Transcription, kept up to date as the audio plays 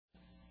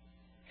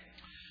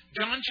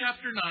John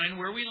chapter 9,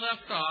 where we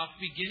left off,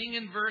 beginning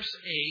in verse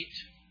 8.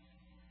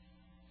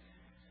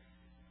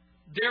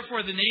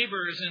 Therefore the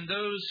neighbors and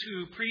those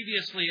who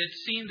previously had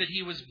seen that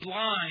he was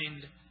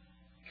blind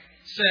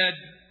said,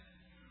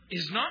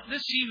 "Is not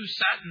this he who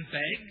sat and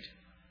begged?"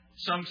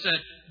 Some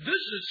said, "This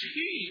is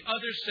he."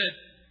 Others said,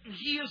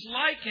 "He is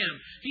like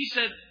him." He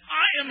said,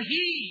 "I am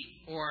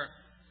he." Or,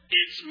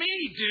 "It's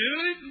me,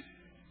 dude."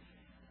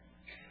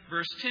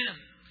 Verse 10.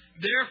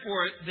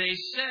 Therefore they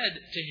said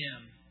to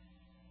him,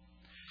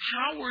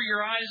 "How were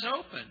your eyes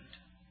opened?"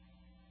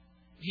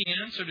 He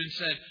answered and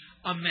said,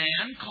 "A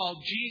man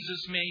called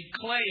Jesus made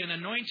clay and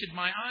anointed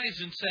my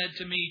eyes and said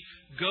to me,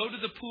 'Go to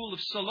the pool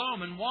of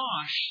Siloam and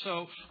wash.'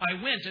 So I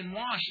went and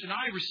washed, and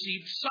I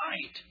received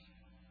sight."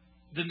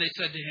 Then they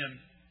said to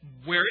him,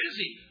 "Where is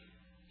he?"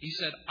 He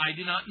said, "I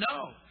do not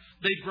know."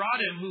 They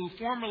brought him who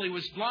formerly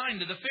was blind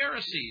to the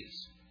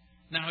Pharisees.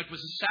 Now it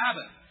was a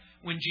Sabbath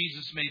when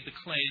Jesus made the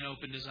clay and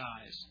opened his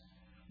eyes.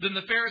 Then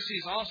the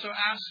Pharisees also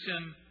asked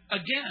him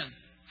again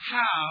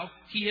how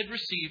he had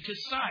received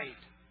his sight.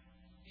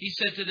 He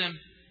said to them,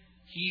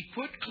 "He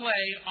put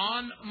clay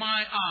on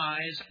my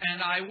eyes,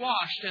 and I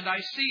washed, and I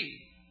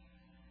see."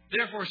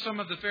 Therefore some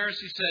of the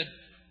Pharisees said,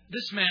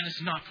 "This man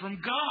is not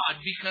from God,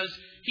 because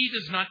he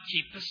does not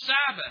keep the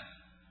Sabbath."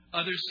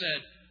 Others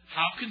said,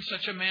 "How can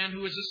such a man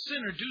who is a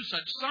sinner do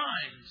such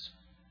signs?"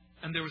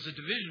 And there was a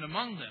division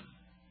among them.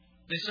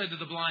 They said to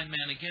the blind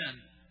man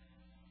again,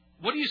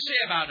 "What do you say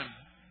about him?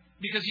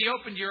 Because he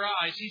opened your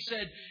eyes." He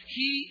said,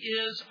 "He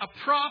is a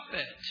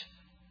prophet."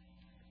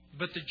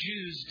 But the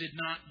Jews did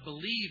not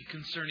believe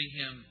concerning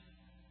him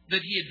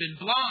that he had been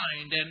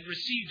blind and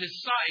received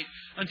his sight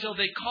until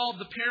they called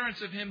the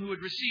parents of him who had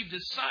received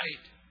his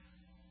sight.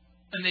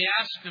 And they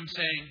asked him,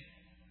 saying,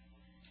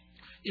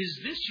 "Is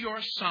this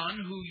your son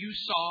who you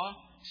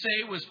saw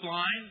say was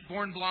blind,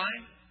 born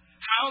blind?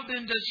 How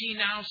then does he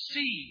now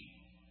see?"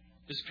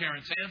 His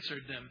parents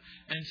answered them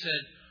and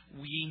said,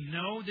 "We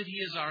know that he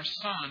is our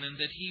son and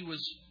that he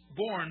was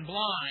born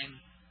blind.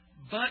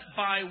 But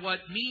by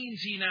what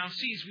means he now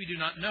sees we do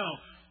not know.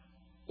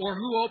 Or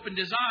who opened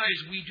his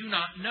eyes we do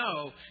not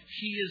know.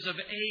 He is of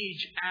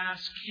age.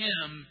 Ask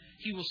him.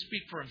 He will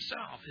speak for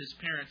himself." His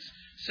parents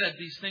said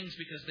these things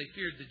because they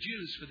feared the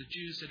Jews, for the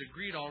Jews had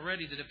agreed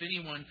already that if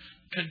anyone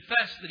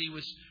confessed that he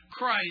was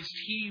Christ,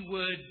 he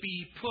would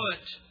be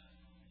put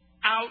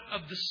out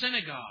of the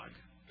synagogue.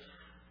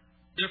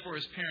 Therefore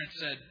his parents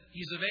said,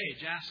 "He's of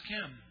age. Ask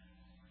him."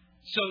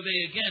 So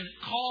they again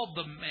called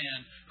the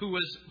man who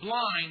was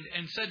blind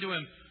and said to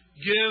him,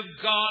 "Give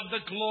God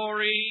the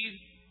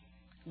glory.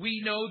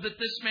 We know that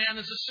this man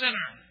is a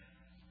sinner."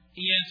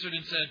 He answered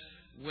and said,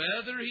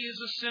 "Whether he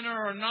is a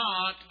sinner or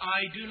not,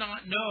 I do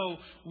not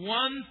know.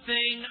 One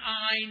thing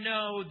I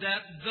know,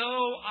 that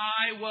though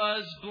I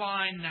was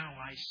blind, now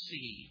I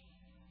see."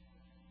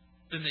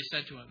 Then they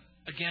said to him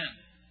again,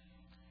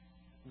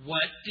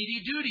 "What did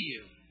he do to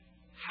you?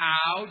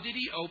 How did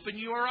he open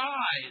your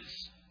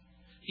eyes?"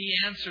 He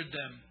answered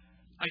them,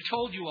 "I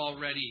told you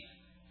already,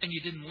 and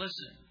you didn't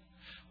listen.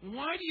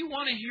 Why do you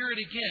want to hear it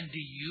again? Do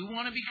you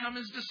want to become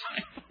his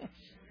disciples?"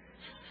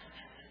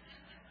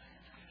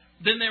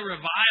 Then they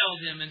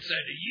reviled him and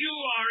said,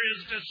 "You are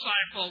his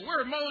disciple.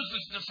 We're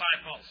Moses'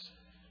 disciples.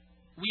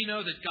 We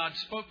know that God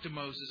spoke to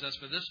Moses. As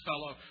for this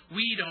fellow,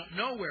 we don't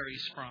know where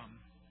he's from."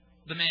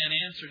 The man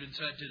answered and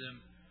said to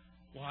them,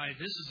 "Why,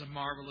 this is a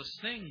marvelous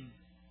thing,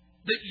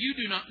 that you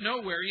do not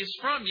know where he is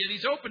from, yet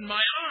he's opened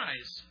my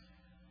eyes.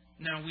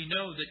 Now we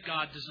know that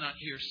God does not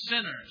hear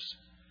sinners,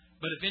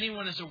 but if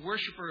anyone is a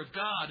worshiper of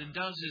God and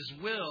does his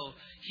will,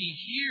 he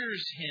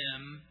hears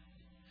him.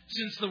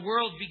 Since the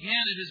world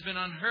began, it has been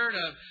unheard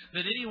of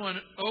that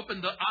anyone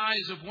opened the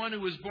eyes of one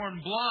who was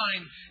born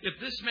blind. If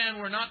this man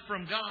were not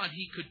from God,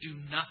 he could do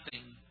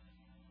nothing."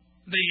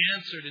 They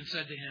answered and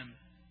said to him,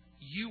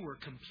 "You were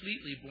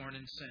completely born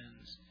in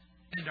sins,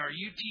 and are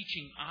you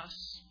teaching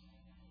us?"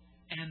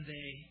 And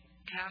they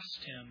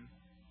cast him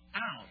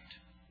out.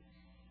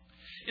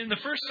 In the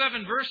first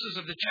 7 verses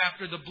of the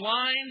chapter, the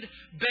blind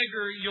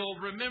beggar, you'll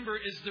remember,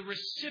 is the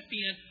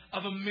recipient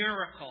of a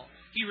miracle.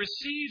 He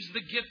receives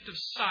the gift of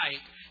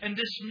sight, and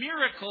this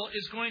miracle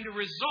is going to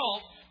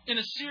result in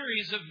a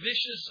series of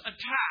vicious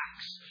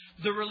attacks.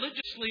 The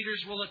religious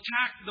leaders will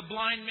attack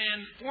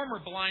the former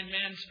blind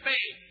man's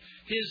faith,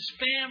 his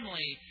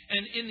family,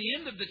 and in the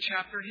end of the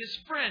chapter, his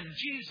friend,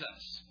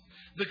 Jesus.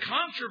 The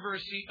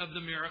controversy of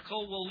the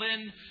miracle will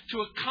lend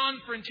to a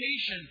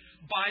confrontation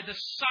by the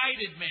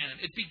sighted man.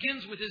 It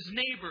begins with his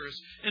neighbors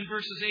in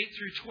verses 8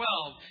 through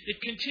 12.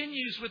 It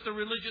continues with the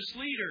religious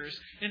leaders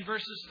in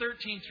verses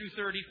 13 through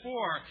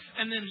 34.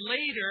 And then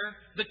later,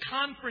 the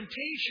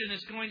confrontation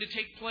is going to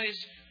take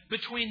place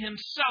between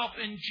himself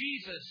and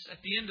Jesus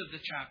at the end of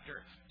the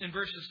chapter in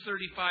verses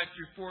 35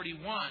 through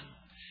 41.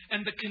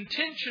 And the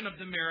contention of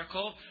the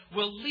miracle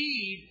will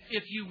lead,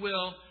 if you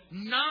will,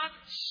 not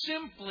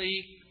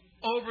simply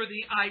over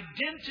the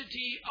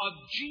identity of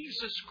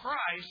Jesus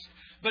Christ,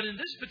 but in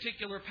this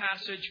particular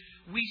passage,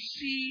 we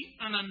see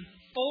an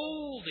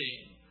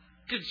unfolding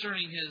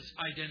concerning his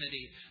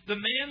identity. The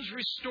man's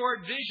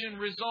restored vision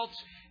results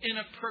in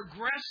a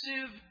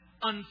progressive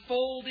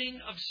unfolding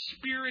of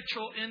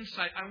spiritual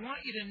insight. I want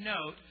you to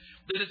note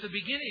that at the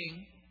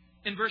beginning,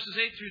 in verses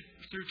 8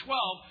 through 12,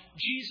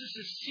 Jesus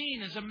is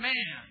seen as a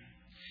man.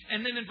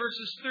 And then in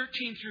verses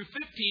 13 through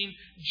 15,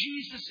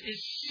 Jesus is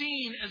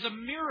seen as a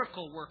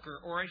miracle worker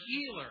or a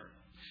healer.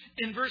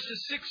 In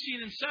verses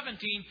 16 and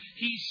 17,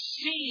 he's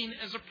seen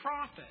as a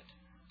prophet.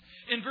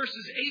 In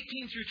verses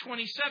 18 through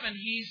 27,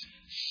 he's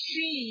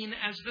seen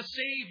as the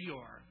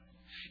Savior.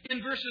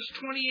 In verses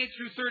 28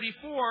 through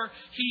 34,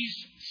 he's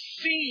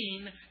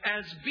seen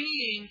as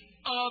being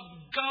of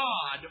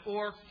God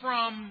or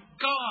from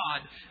God.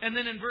 And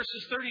then in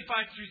verses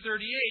 35 through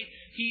 38,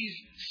 he's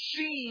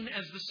seen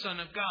as the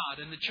Son of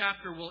God. And the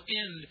chapter will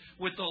end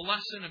with the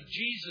lesson of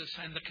Jesus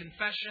and the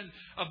confession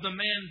of the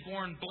man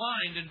born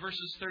blind in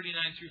verses 39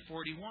 through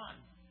 41.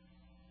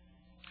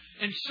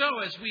 And so,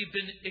 as we've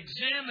been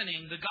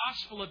examining the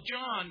Gospel of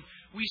John,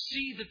 we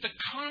see that the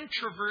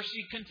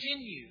controversy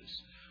continues.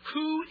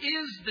 Who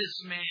is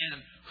this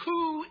man?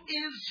 Who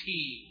is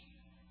he?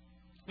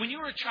 When you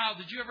were a child,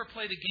 did you ever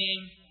play the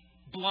game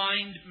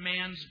Blind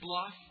Man's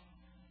Bluff?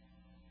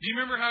 Do you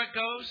remember how it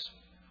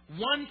goes?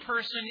 One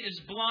person is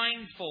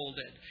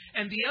blindfolded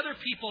and the other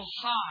people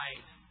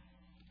hide.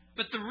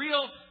 But the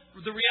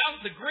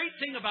great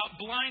thing about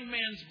Blind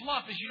Man's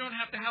Bluff is you don't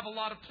have to have a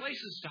lot of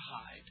places to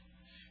hide.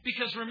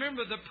 Because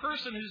remember, the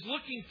person who's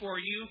looking for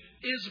you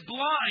is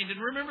blind. And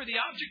remember, the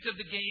object of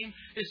the game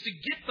is to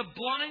get the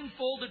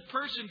blindfolded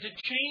person to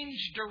change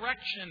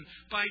direction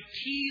by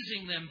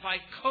teasing them,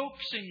 by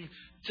coaxing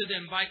to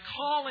them, by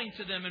calling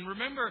to them. And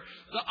remember,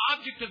 the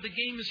object of the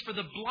game is for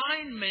the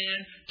blind man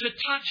to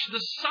touch the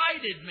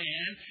sighted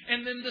man,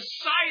 and then the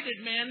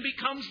sighted man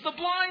becomes the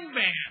blind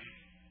man.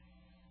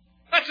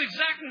 That's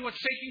exactly what's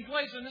taking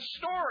place in this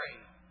story.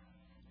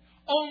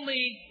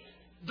 Only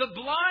the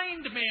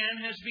blind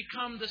man has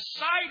become the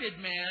sighted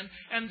man,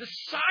 and the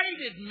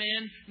sighted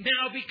men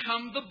now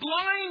become the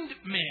blind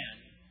men.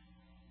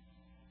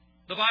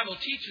 The Bible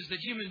teaches that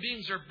human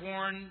beings are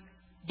born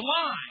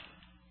blind,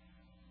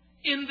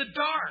 in the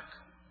dark,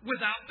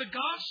 without the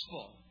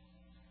gospel.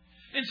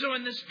 And so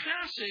in this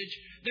passage,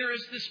 there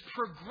is this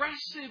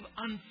progressive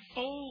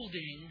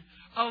unfolding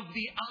of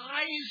the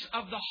eyes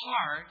of the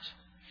heart.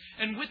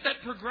 And with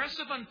that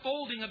progressive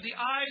unfolding of the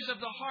eyes of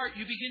the heart,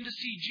 you begin to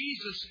see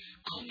Jesus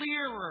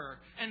clearer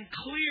and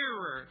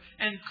clearer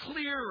and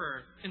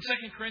clearer. In 2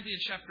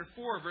 Corinthians chapter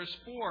 4, verse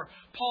 4,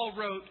 Paul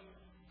wrote,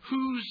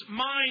 "Whose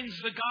minds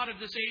the God of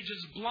this age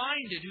is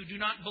blinded, who do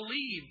not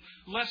believe,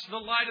 lest the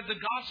light of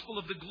the gospel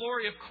of the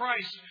glory of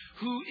Christ,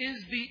 who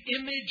is the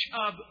image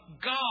of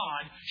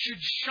God,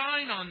 should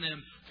shine on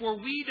them. For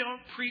we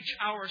don't preach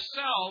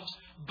ourselves,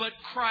 but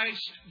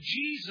Christ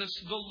Jesus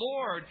the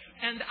Lord,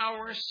 and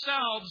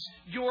ourselves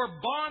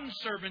your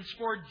bondservants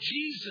for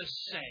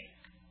Jesus' sake."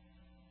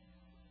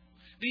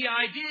 The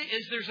idea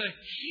is there's a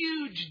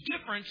huge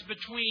difference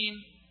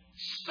between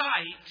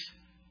sight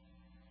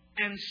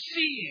and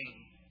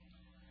seeing.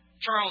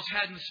 Charles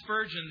Haddon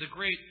Spurgeon, the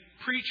great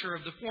preacher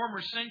of the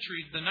former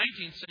century, the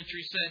 19th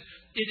century, said,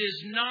 "It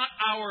is not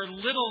our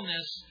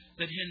littleness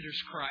that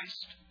hinders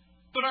Christ,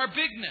 but our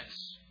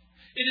bigness.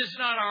 It is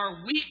not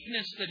our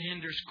weakness that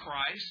hinders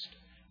Christ.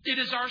 It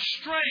is our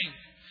strength.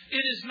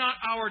 It is not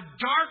our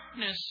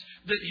darkness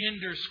that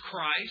hinders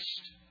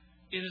Christ.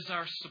 It is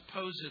our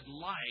supposed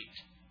light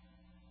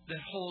that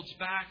holds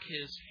back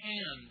His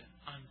hand,"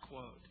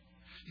 unquote.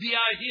 The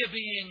idea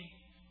being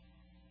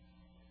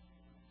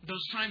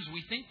those times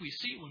we think we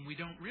see when we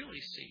don't really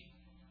see.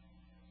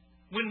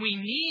 When we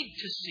need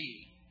to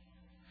see.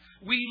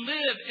 We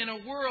live in a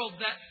world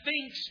that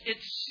thinks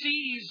it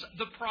sees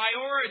the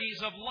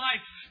priorities of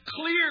life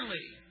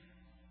clearly.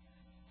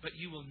 But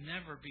you will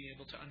never be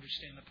able to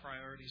understand the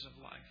priorities of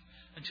life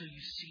until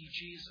you see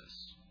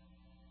Jesus.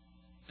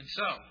 And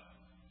so,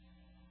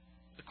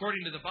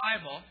 according to the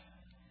Bible,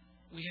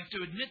 we have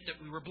to admit that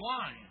we were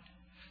blind.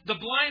 The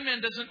blind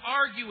man doesn't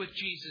argue with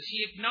Jesus.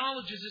 He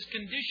acknowledges his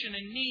condition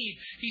and need.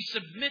 He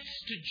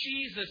submits to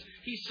Jesus.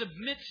 He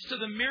submits to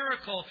the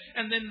miracle.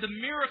 And then the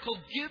miracle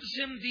gives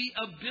him the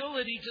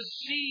ability to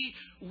see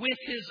with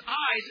his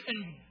eyes.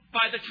 And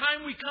by the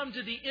time we come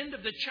to the end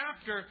of the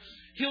chapter,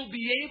 he'll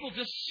be able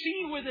to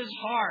see with his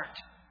heart.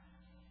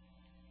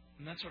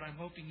 And that's what I'm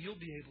hoping you'll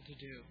be able to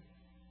do.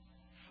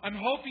 I'm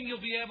hoping you'll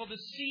be able to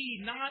see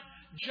not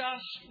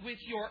just with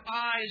your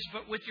eyes,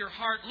 but with your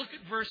heart. Look at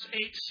verse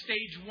 8,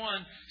 stage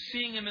 1.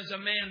 Seeing him as a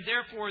man,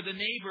 therefore the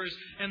neighbors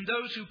and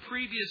those who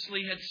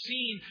previously had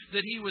seen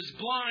that he was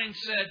blind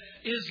said,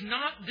 "Is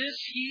not this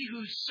he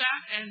who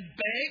sat and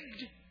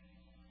begged?"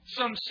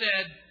 Some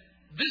said,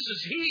 "This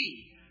is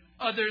he."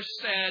 Others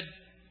said,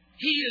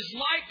 "He is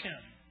like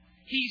him."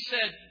 He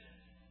said,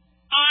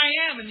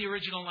 "I am," in the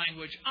original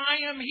language. "I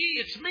am he.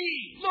 It's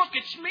me. Look,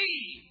 it's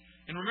me."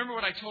 And remember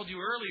what I told you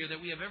earlier,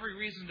 that we have every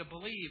reason to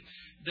believe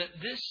that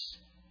this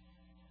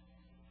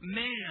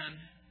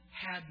man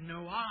had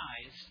no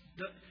eyes.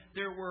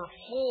 There were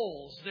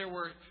holes. There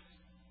were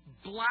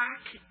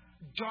black,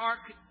 dark,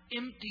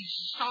 empty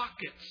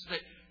sockets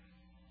that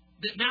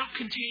that now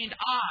contained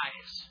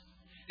eyes.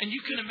 And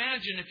you can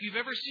imagine, if you've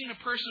ever seen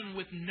a person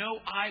with no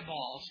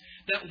eyeballs,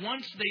 that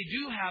once they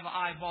do have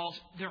eyeballs,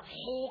 their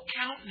whole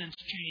countenance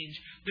changes,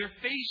 their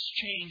face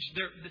changes,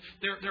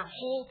 their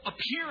whole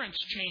appearance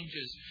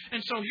changes.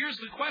 And so here's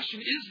the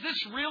question, is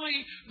this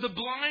really the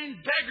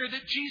blind beggar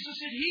that Jesus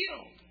had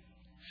healed?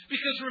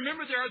 Because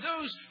remember, there are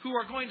those who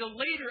are going to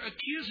later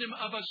accuse him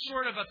of a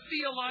sort of a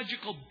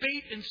theological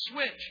bait and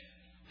switch.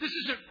 This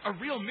isn't a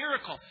real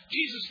miracle.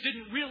 Jesus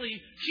didn't really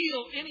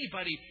heal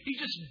anybody. He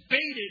just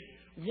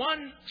baited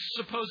one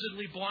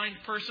supposedly blind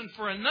person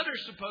for another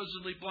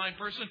supposedly blind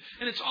person,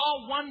 and it's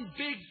all one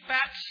big,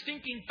 fat,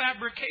 stinking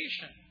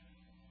fabrication.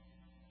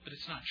 But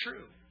it's not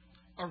true.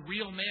 A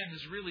real man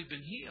has really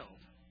been healed.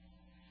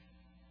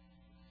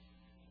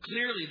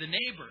 Clearly, the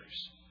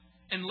neighbors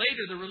and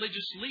later the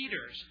religious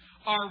leaders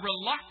are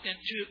reluctant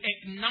to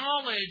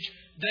acknowledge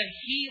the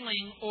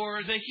healing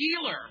or the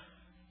healer.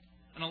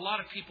 And a lot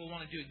of people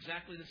want to do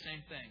exactly the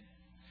same thing.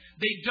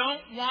 They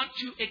don't want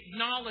to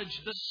acknowledge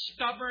the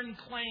stubborn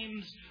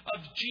claims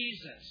of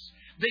Jesus.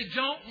 They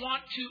don't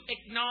want to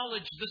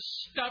acknowledge the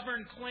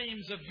stubborn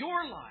claims of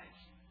your life.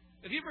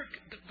 Have you ever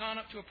gone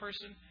up to a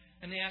person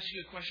and they ask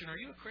you a question, are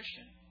you a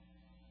Christian?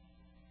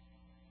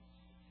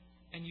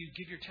 And you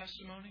give your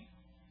testimony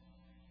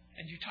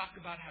and you talk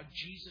about how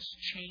Jesus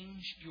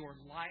changed your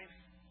life.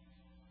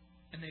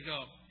 And they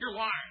go, you're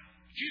lying.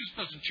 Jesus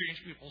doesn't change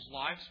people's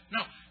lives.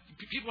 No,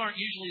 people aren't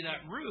usually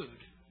that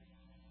rude.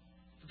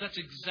 But that's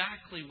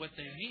exactly what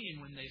they mean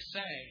when they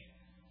say,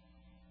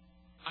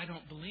 I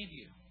don't believe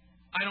you.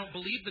 I don't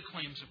believe the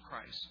claims of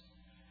Christ.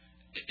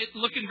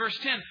 Look in verse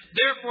 10.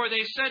 Therefore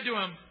they said to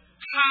him,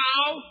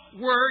 how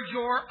were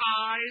your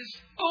eyes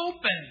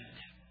opened?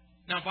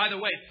 Now, by the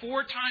way,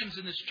 4 times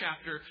in this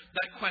chapter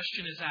that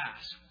question is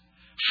asked.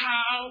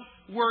 How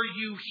were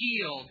you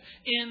healed?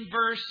 In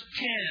verse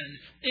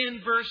 10,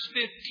 in verse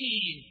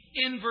 15,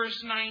 in verse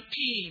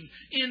 19,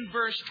 in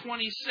verse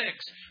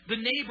 26. The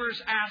neighbors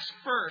asked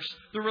first.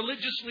 The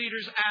religious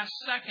leaders asked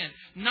second.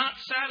 Not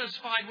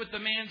satisfied with the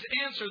man's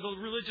answer,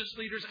 the religious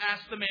leaders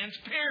asked the man's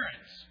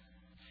parents.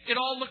 It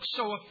all looks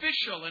so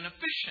official and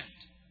efficient.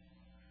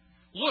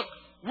 Look,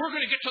 we're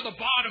going to get to the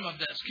bottom of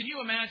this. Can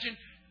you imagine?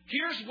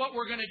 Here's what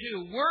we're going to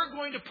do. We're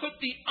going to put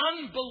the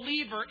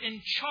unbeliever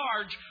in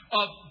charge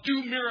of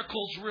do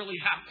miracles really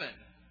happen?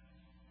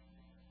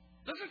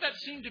 Doesn't that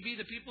seem to be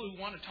the people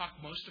who want to talk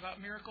most about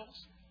miracles?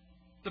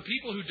 The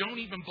people who don't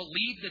even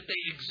believe that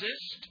they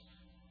exist?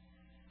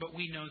 But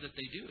we know that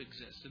they do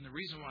exist. And the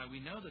reason why we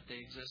know that they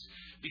exist,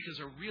 because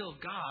a real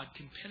God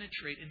can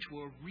penetrate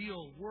into a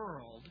real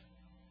world.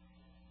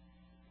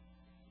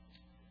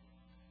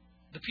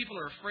 The people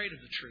are afraid of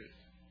the truth.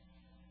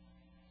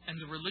 And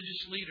the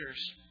religious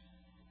leaders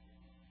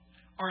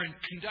are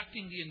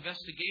conducting the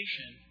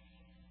investigation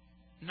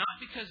not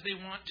because they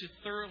want to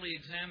thoroughly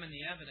examine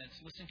the evidence.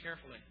 Listen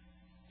carefully.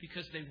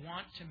 Because they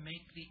want to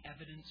make the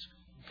evidence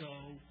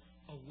go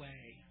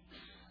away.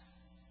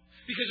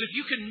 Because if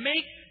you can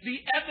make the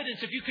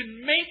evidence, if you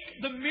can make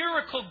the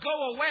miracle go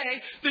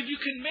away, then you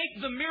can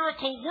make the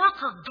miracle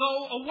worker go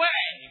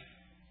away.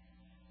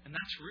 And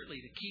that's really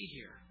the key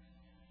here.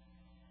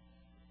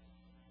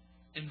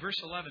 In verse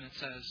 11 it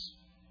says,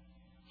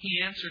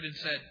 he answered and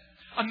said,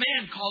 a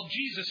man called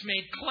Jesus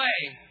made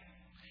clay.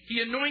 He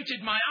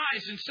anointed my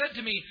eyes and said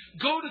to me,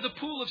 go to the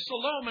pool of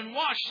Siloam and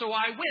wash. So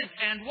I went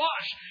and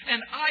washed,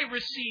 and I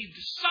received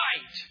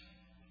sight.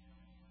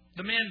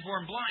 The man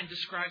born blind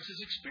describes his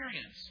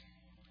experience.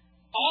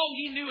 All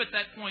he knew at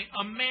that point,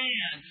 a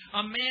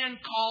man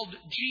called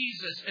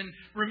Jesus. And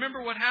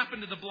remember what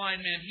happened to the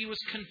blind man. He was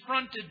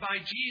confronted by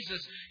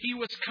Jesus. He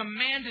was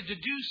commanded to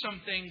do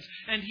some things,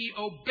 and he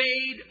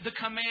obeyed the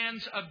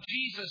commands of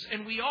Jesus.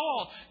 And we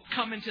all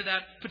come into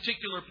that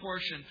particular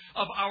portion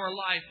of our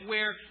life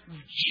where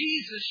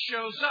Jesus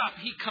shows up.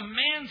 He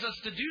commands us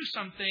to do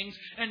some things,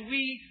 and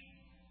we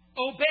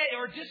obey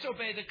or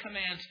disobey the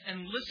commands.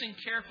 And listen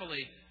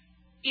carefully.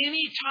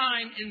 Any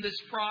time in this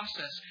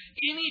process,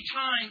 any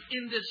time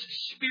in this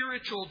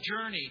spiritual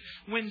journey,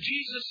 when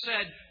Jesus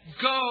said,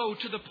 go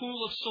to the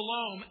pool of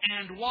Siloam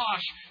and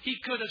wash, he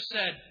could have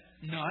said,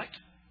 nut.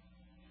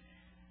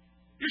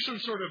 You're some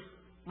sort of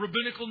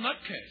rabbinical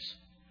nutcase.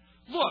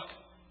 Look,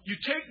 you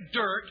take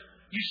dirt,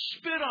 you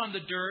spit on the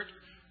dirt,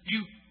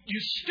 you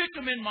stick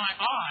them in my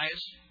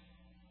eyes.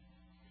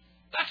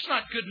 That's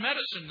not good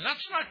medicine.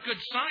 That's not good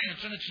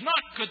science, and it's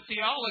not good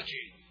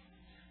theology.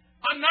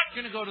 I'm not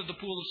going to go to the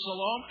pool of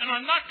Siloam, and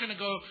I'm not going to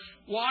go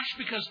wash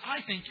because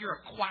I think you're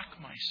a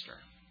quackmeister.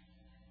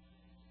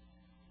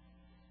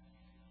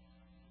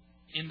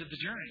 End of the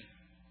journey.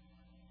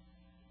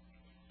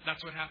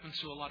 That's what happens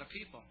to a lot of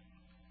people.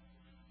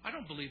 I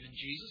don't believe in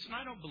Jesus, and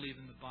I don't believe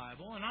in the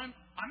Bible, and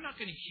I'm not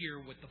going to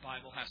hear what the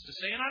Bible has to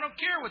say, and I don't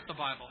care what the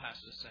Bible has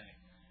to say.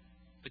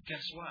 But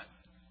guess what?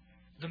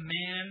 The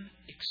man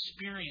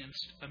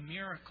experienced a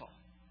miracle.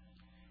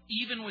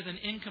 Even with an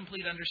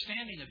incomplete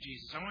understanding of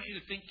Jesus. I want you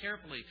to think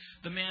carefully.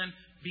 The man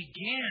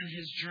began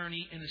his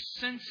journey in a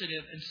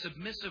sensitive and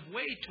submissive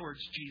way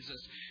towards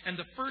Jesus. And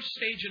the first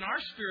stage in our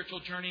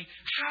spiritual journey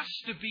has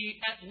to be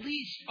at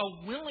least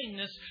a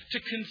willingness to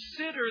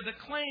consider the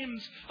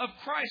claims of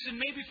Christ. And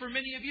maybe for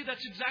many of you,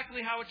 that's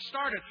exactly how it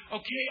started.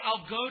 Okay,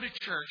 I'll go to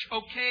church.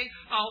 Okay,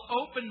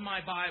 I'll open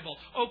my Bible.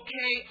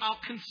 Okay, I'll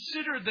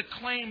consider the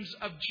claims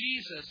of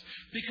Jesus.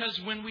 Because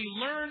when we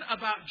learn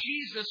about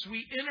Jesus,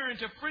 we enter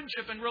into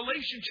friendship and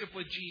relationship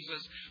with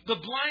Jesus. The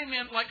blind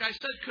man, like I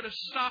said, could have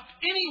stopped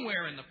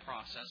anywhere in the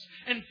process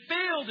and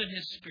failed in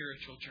his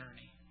spiritual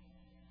journey.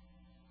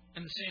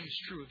 And the same is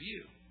true of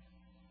you.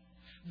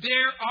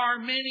 There are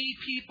many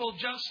people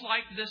just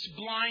like this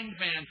blind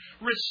man,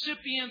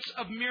 recipients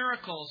of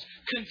miracles,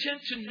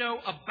 content to know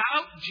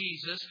about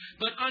Jesus,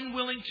 but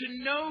unwilling to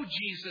know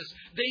Jesus.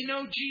 They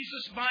know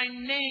Jesus by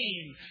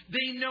name.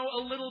 They know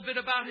a little bit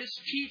about his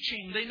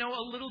teaching. They know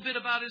a little bit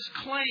about his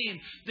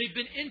claim. They've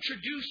been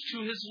introduced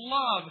to his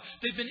love.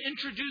 They've been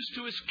introduced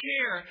to his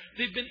care.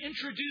 They've been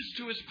introduced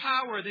to his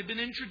power. They've been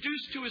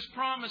introduced to his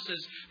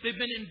promises. They've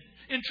been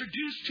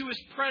introduced to his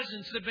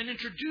presence. They've been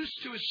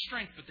introduced to his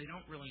strength, but they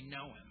don't really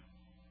know him.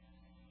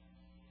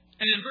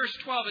 And in verse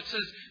 12 it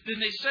says, then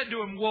they said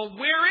to him, well,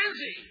 where is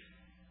he?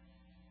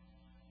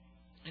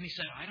 And he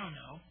said, I don't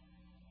know.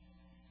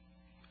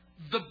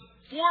 The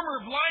former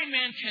blind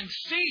man can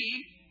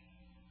see,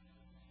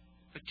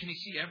 but can he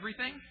see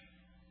everything?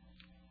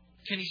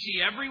 Can he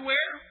see everywhere?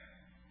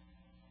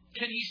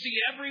 Can he see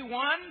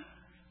everyone?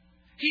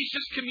 He's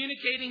just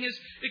communicating his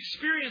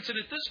experience, and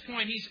at this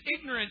point he's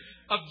ignorant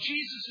of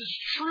Jesus'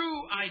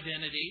 true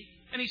identity,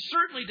 and he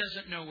certainly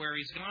doesn't know where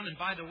he's gone. And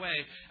by the way,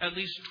 at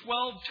least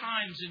 12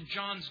 times in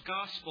John's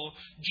Gospel,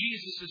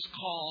 Jesus is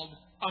called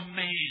a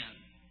man.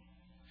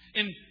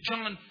 In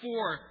John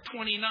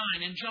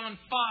 4:29, in John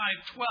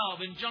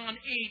 5:12, in John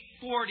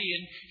 8:40,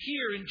 and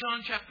here in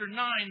John chapter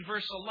 9,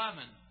 verse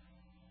 11.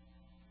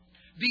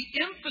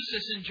 The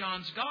emphasis in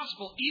John's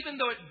Gospel, even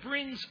though it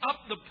brings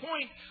up the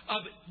point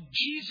of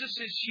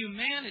Jesus'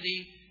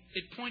 humanity,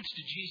 it points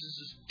to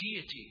Jesus'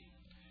 deity.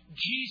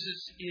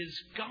 Jesus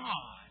is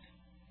God.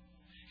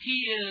 He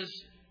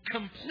is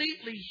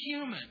completely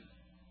human.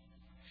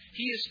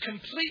 He is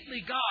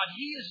completely God.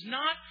 He is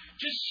not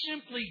just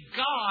simply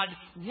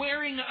God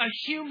wearing a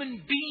human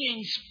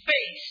being's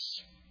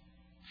face.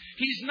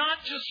 He's not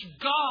just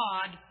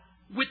God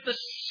with the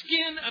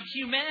skin of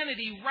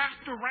humanity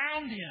wrapped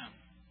around him.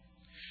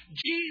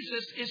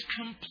 Jesus is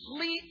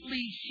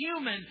completely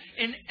human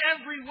in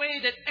every way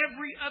that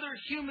every other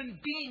human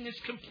being is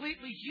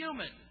completely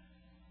human.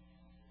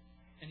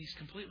 And he's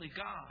completely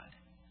God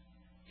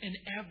in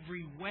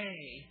every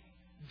way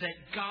that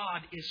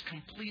God is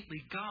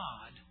completely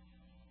God.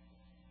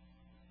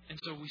 And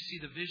so we see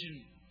the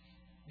vision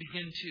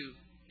begin to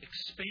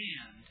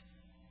expand.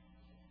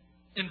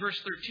 In verse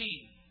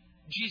 13,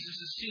 Jesus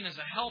is seen as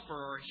a helper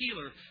or a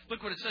healer.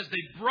 Look what it says.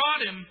 They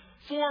brought him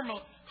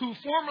who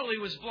formerly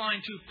was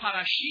blind to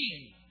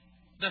Parashim,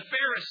 the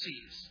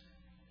Pharisees.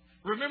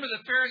 Remember,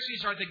 the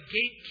Pharisees are the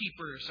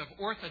gatekeepers of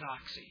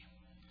orthodoxy.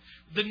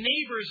 The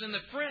neighbors and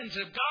the friends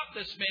have got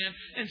this man,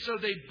 and so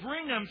they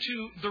bring him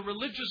to the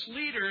religious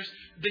leaders,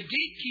 the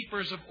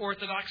gatekeepers of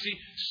orthodoxy.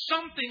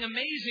 Something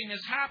amazing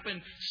has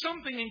happened.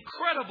 Something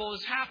incredible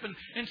has happened.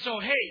 And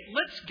so, hey,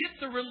 let's get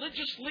the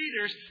religious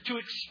leaders to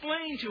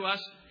explain to us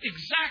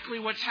exactly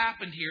what's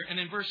happened here. And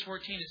in verse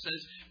 14 it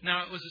says,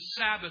 now it was a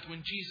Sabbath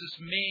when Jesus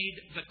made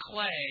the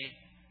clay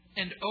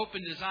and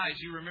opened his eyes.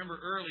 You remember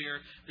earlier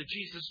that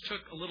Jesus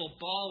took a little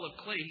ball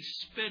of clay, he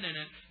spit in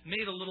it,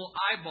 made a little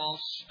eyeball,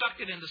 stuck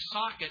it in the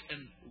socket,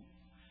 and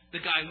the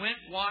guy went,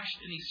 washed,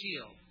 and he's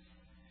healed.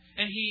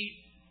 And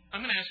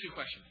I'm going to ask you a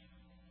question.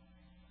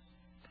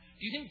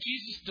 Do you think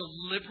Jesus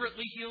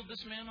deliberately healed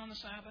this man on the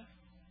Sabbath?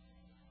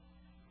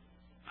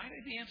 I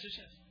think the answer is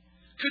yes.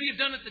 Could he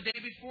have done it the day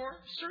before?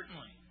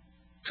 Certainly.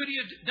 Could he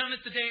have done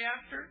it the day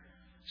after?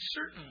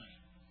 Certainly.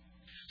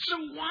 So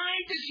why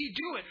does he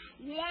do it?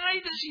 Why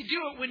does he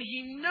do it when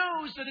he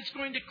knows that it's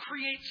going to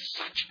create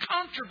such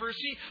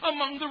controversy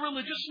among the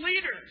religious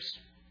leaders?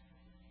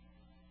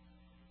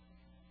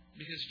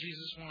 Because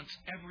Jesus wants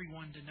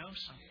everyone to know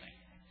something.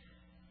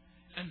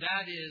 And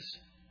that is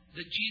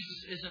that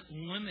Jesus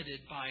isn't limited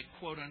by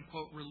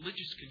quote-unquote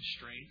religious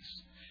constraints.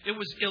 It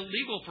was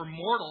illegal for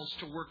mortals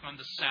to work on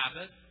the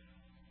Sabbath.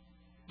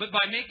 But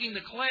by making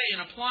the clay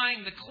and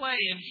applying the clay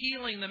and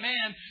healing the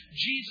man,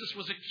 Jesus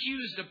was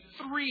accused of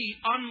 3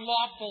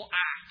 unlawful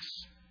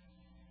acts.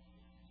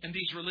 And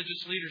these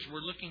religious leaders were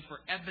looking for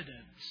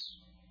evidence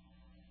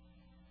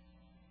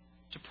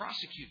to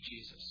prosecute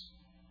Jesus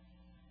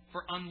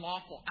for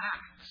unlawful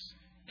acts,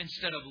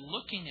 instead of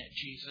looking at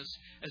Jesus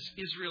as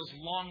Israel's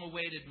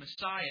long-awaited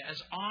Messiah,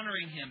 as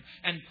honoring him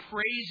and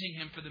praising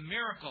him for the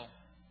miracle.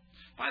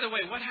 By the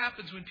way, what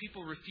happens when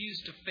people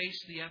refuse to face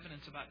the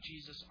evidence about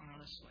Jesus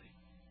honestly?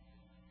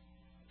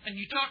 And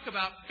you talk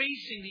about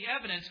facing the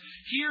evidence.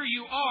 Here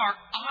you are,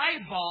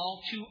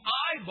 eyeball to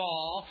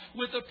eyeball,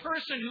 with a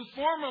person who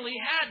formerly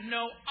had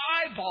no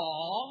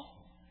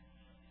eyeball.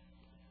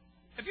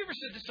 Have you ever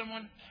said to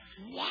someone,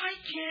 why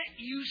can't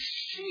you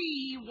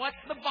see what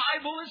the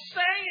Bible is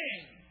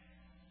saying?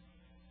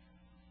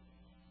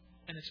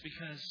 And it's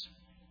because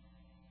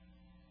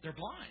they're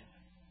blind.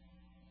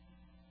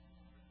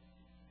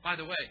 By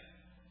the way,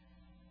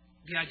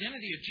 the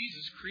identity of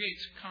Jesus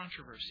creates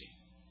controversy.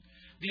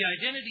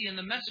 The identity and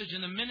the message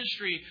and the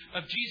ministry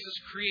of Jesus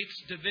creates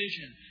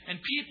division.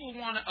 And people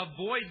want to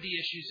avoid the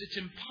issues. It's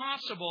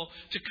impossible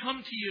to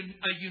come to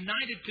a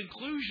united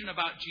conclusion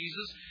about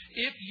Jesus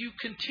if you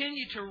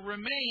continue to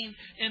remain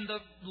in the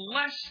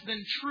less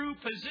than true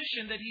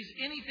position that He's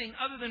anything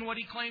other than what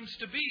He claims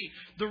to be.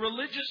 The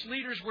religious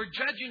leaders were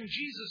judging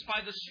Jesus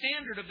by the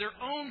standard of their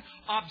own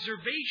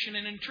observation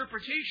and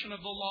interpretation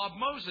of the law of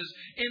Moses.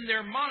 In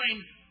their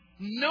mind,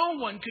 no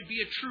one could be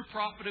a true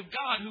prophet of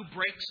God who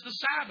breaks the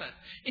Sabbath.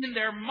 In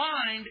their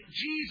mind,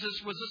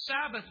 Jesus was a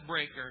Sabbath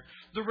breaker.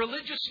 The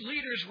religious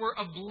leaders were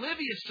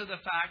oblivious to the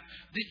fact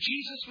that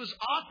Jesus was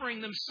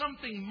offering them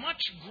something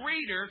much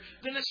greater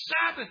than a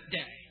Sabbath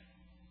day.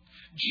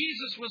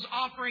 Jesus was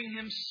offering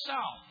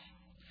Himself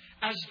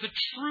as the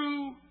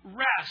true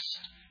rest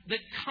that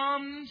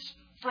comes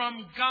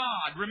from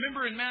God.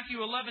 Remember in Matthew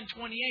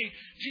 11:28,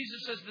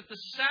 Jesus says that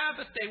the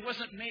Sabbath day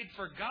wasn't made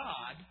for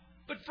God,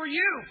 but for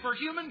you, for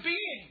human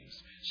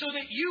beings, so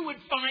that you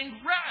would find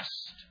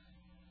rest.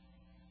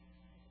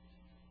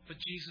 But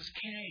Jesus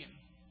came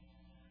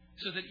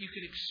so that you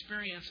could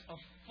experience a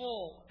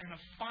full and a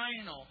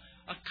final,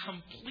 a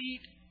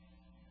complete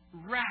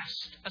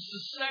rest, a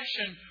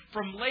cessation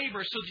from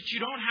labor, so that you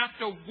don't have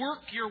to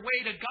work your way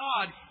to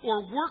God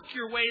or work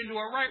your way into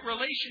a right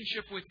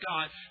relationship with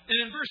God.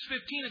 And in verse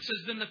 15 it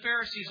says, Then the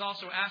Pharisees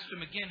also asked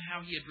Him again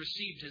how He had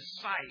received His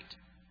sight.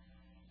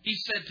 He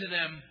said to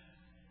them,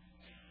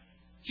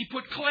 He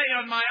put clay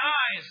on my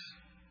eyes,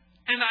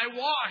 and I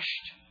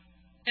washed,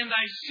 and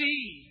I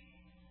see.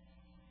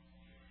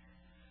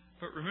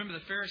 But remember,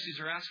 the Pharisees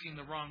are asking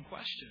the wrong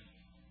question.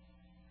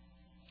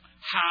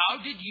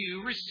 How did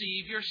you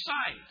receive your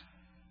sight?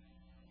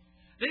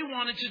 They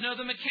wanted to know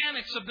the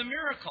mechanics of the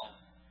miracle.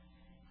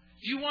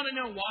 Do you want to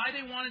know why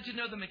they wanted to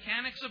know the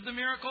mechanics of the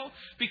miracle?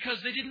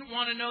 Because they didn't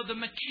want to know the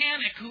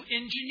mechanic who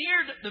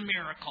engineered the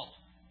miracle.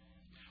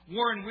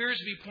 Warren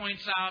Wiersbe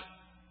points out,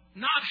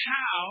 not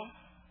how,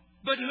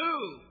 but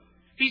who?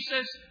 He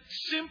says,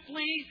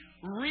 simply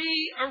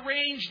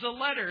rearrange the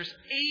letters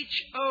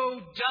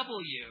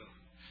H-O-W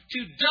to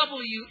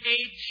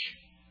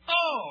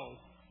W-H-O.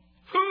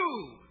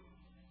 Who?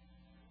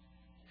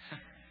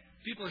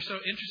 People are so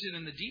interested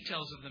in the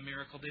details of the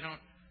miracle, they don't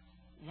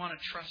want to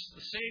trust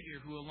the Savior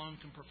who alone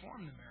can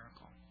perform the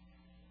miracle.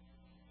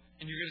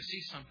 And you're going to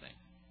see something.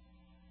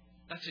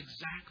 That's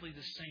exactly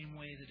the same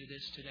way that it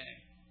is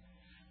today.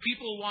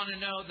 People want to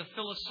know the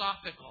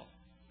philosophical,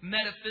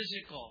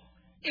 metaphysical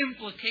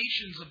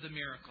implications of the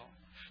miracle.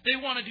 They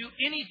want to do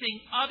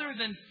anything other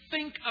than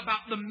think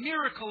about the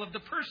miracle of the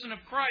person of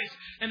Christ.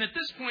 And at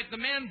this point, the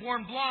man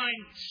born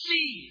blind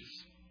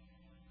sees.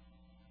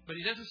 But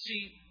he doesn't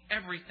see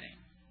everything.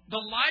 The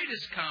light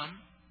has come,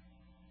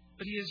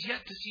 but he has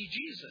yet to see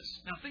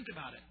Jesus. Now think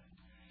about it.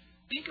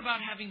 Think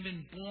about having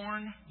been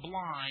born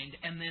blind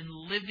and then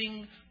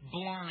living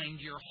blind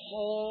your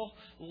whole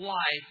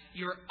life.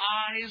 Your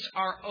eyes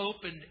are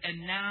opened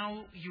and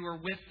now you are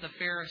with the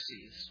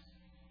Pharisees.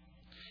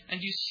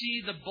 And you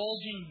see the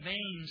bulging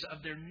veins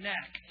of their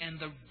neck and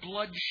the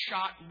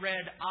bloodshot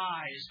red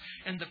eyes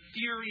and the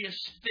furious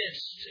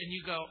fists. And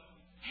you go,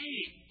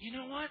 hey, you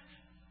know what?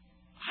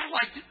 I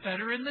liked it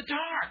better in the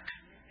dark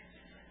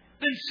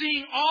than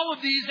seeing all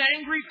of these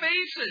angry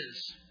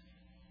faces.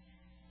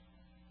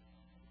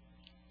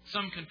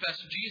 Some confess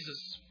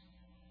Jesus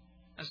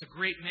as a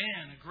great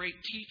man, a great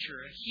teacher,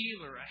 a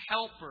healer, a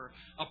helper,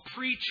 a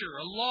preacher,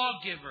 a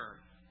lawgiver.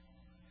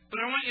 But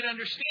I want you to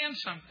understand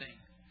something.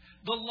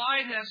 The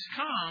light has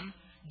come.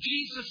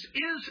 Jesus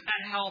is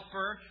a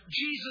helper.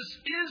 Jesus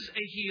is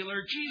a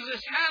healer.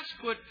 Jesus has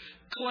put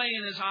clay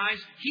in His eyes.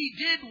 He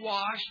did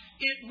wash.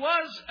 It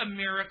was a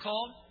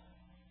miracle.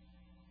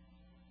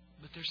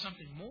 But there's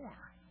something more.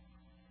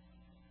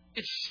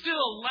 It's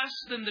still less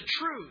than the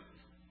truth.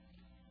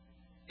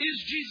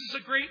 Is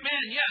Jesus a great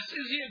man? Yes.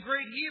 Is He a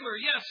great healer?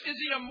 Yes. Is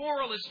He a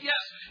moralist?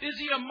 Yes. Is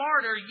He a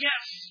martyr?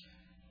 Yes.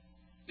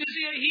 Is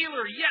He a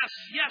healer? Yes.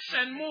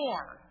 Yes, and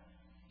more.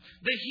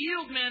 The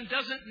healed man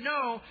doesn't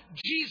know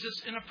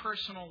Jesus in a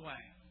personal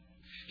way.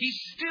 He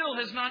still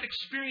has not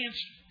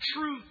experienced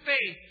true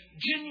faith,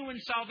 genuine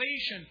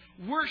salvation,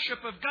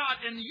 worship of God.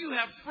 And you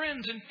have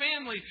friends and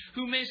family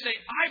who may say,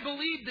 I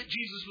believe that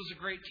Jesus was a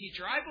great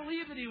teacher. I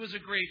believe that He was a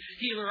great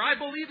healer. I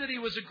believe that He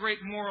was a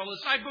great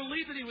moralist. I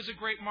believe that He was a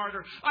great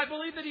martyr. I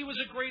believe that He was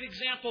a great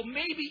example,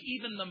 maybe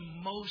even the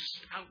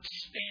most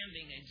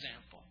outstanding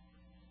example.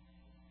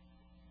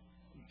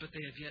 But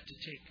they have yet to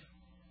take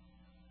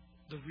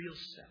the real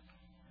step.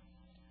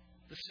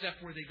 The step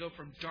where they go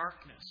from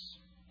darkness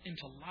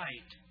into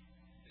light.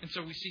 And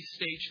so we see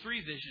stage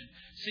 3 vision,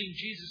 seeing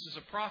Jesus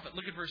as a prophet.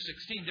 Look at verse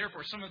 16.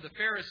 Therefore, some of the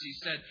Pharisees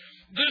said,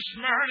 This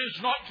man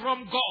is not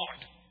from God,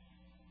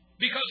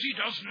 because he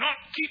does not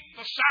keep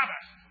the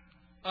Sabbath.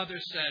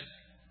 Others said,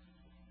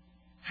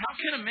 How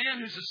can a man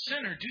who's a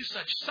sinner do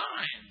such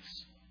signs?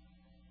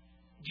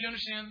 Do you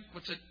understand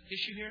what's at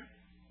issue here?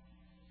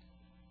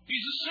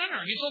 He's a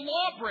sinner. He's a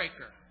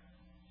lawbreaker.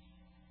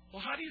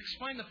 Well, how do you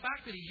explain the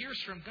fact that he hears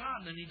from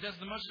God and he does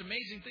the most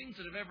amazing things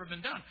that have ever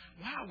been done?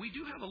 Wow, we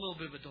do have a little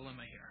bit of a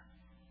dilemma here.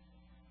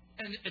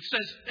 And it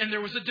says, and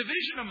there was a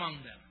division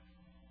among them.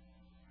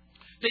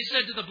 They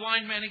said to the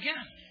blind man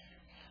again,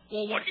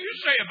 well, what do you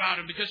say about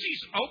him? Because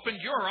he's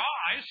opened your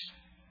eyes.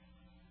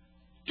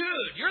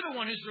 Dude, you're the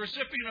one who's the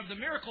recipient of the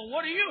miracle.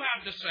 What do you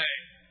have to say?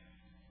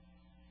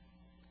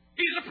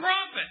 He's a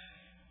prophet.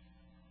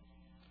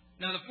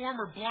 Now, the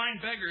former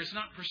blind beggar is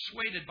not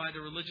persuaded by the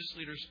religious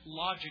leaders'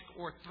 logic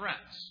or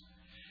threats.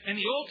 In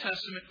the Old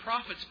Testament,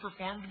 prophets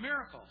performed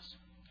miracles.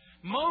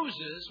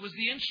 Moses was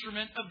the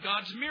instrument of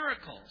God's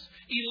miracles.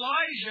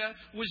 Elijah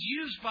was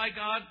used by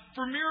God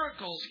for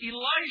miracles.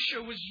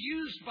 Elisha was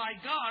used by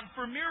God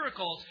for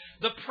miracles.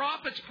 The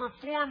prophets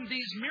performed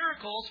these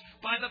miracles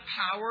by the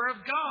power of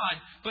God.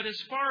 But as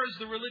far as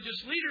the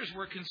religious leaders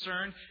were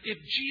concerned, if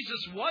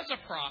Jesus was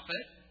a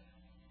prophet,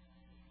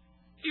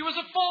 he was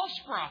a false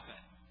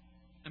prophet.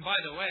 And by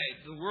the way,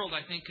 the world,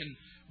 I think, can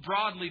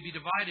broadly be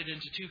divided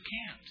into two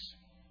camps.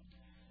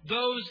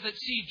 Those that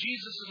see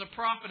Jesus as a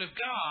prophet of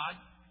God,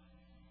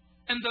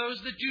 and those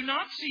that do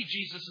not see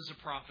Jesus as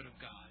a prophet of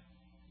God.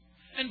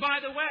 And by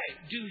the way,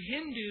 do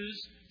Hindus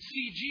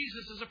see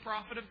Jesus as a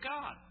prophet of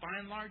God? By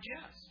and large,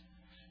 yes.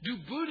 Do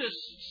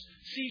Buddhists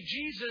see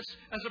Jesus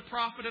as a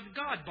prophet of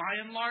God? By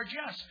and large,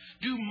 yes.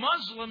 Do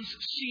Muslims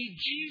see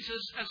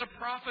Jesus as a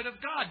prophet of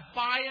God?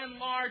 By and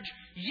large,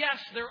 yes.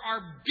 There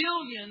are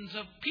billions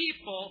of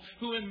people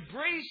who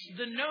embrace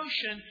the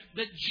notion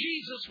that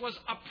Jesus was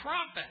a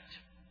prophet.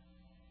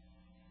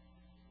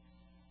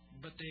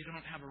 But they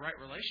don't have a right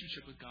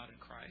relationship with God in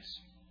Christ.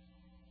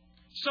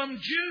 Some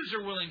Jews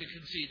are willing to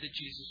concede that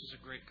Jesus was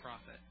a great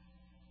prophet.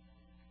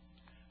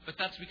 But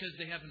that's because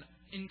they have an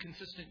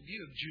inconsistent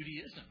view of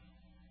Judaism.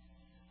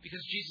 Because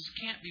Jesus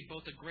can't be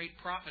both a great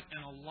prophet and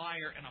a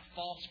liar and a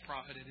false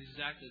prophet at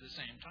exactly the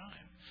same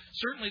time.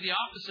 Certainly the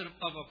opposite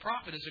of a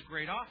prophet is a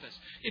great office.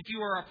 If you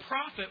are a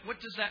prophet,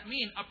 what does that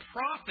mean? A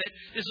prophet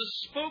is a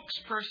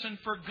spokesperson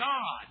for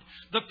God.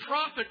 The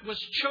prophet was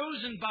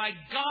chosen by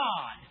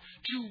God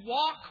to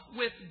walk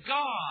with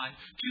God,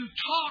 to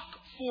talk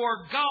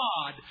for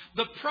God.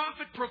 The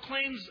prophet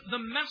proclaims the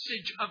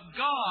message of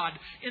God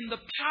in the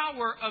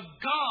power of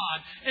God.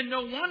 And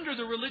no wonder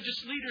the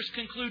religious leaders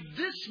conclude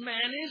this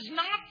man is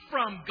not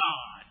from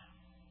God.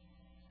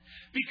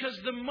 Because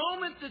the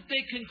moment that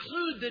they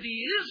conclude that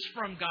he is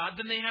from God,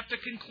 then they have to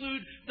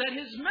conclude that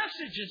his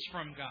message is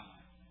from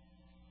God.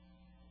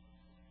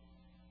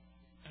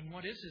 And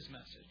what is his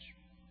message?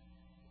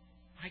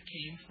 I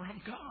came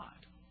from God.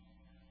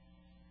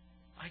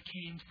 I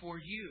came for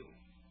you.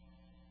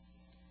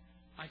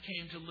 I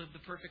came to live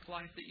the perfect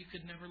life that you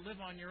could never live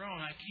on your own.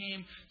 I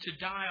came to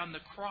die on the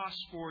cross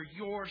for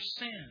your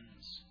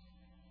sins.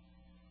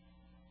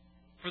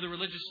 For the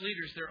religious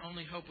leaders, their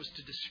only hope was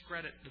to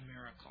discredit the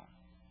miracle.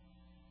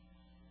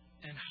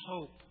 And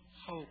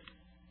hope.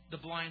 The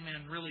blind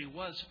man really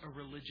was a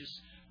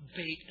religious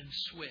bait and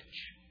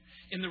switch.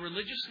 In the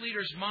religious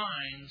leaders'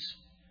 minds,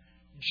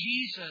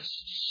 Jesus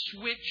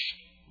switched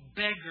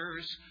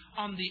beggars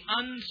on the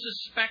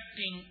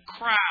unsuspecting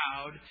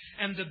crowd,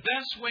 and the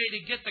best way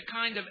to get the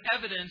kind of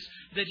evidence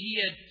that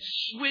he had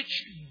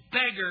switched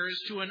beggars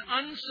to an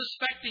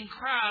unsuspecting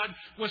crowd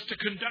was to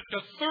conduct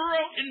a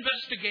thorough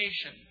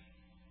investigation,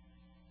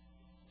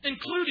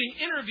 including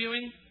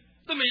interviewing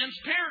the man's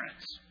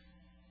parents.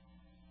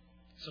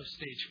 So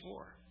stage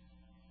 4.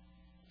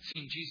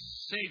 Seeing Jesus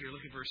as Savior,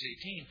 look at verse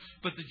 18.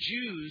 But the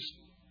Jews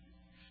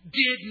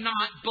did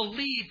not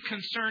believe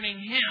concerning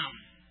him.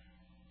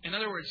 In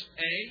other words,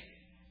 A,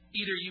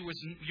 either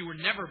you were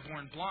never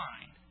born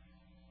blind.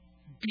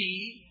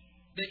 B,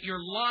 that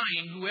you're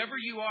lying, whoever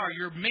you are,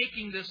 you're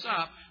making this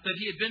up, that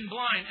he had been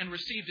blind and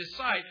received his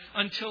sight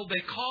until they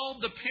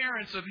called the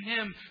parents of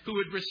him who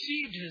had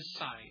received his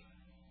sight.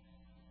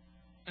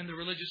 And the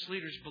religious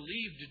leaders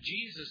believed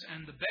Jesus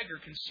and the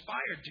beggar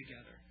conspired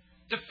together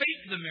to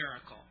fake the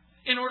miracle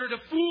in order to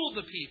fool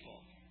the people.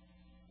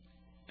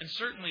 And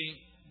certainly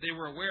they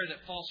were aware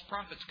that false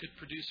prophets could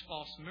produce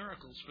false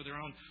miracles for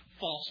their own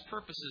false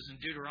purposes in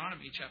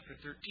Deuteronomy chapter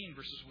 13,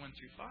 verses 1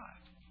 through 5.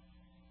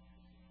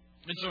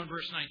 And so in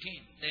verse 19,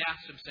 they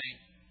asked him, saying,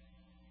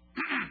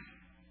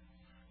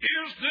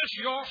 Is this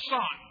your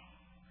son,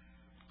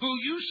 who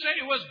you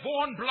say was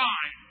born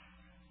blind?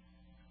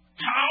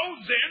 How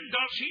then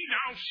does he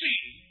now see?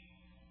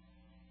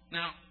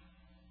 Now,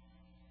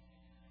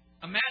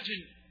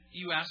 imagine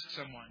you ask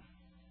someone,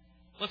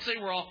 let's say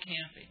we're all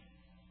camping,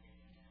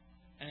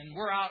 and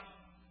we're out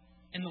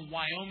in the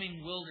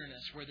Wyoming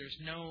wilderness where there's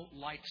no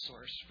light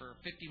source for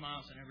 50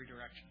 miles in every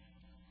direction.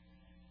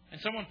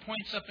 And someone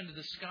points up into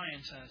the sky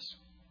and says,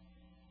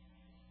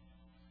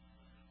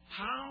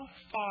 how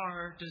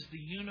far does the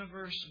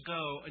universe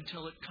go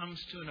until it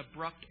comes to an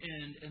abrupt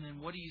end? And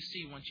then what do you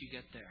see once you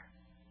get there?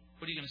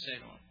 What are you going to say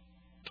to him?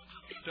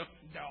 I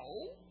don't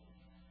know.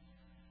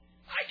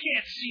 I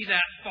can't see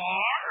that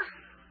far.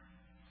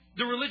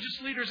 The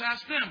religious leaders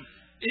asked them,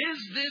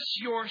 "Is this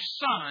your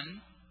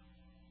son?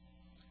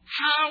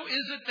 How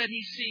is it that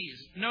he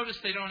sees?" Notice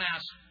they don't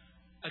ask,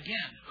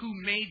 again, "Who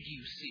made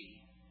you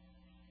see?"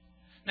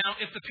 Now,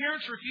 if the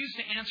parents refuse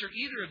to answer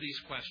either of these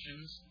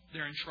questions,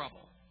 they're in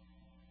trouble.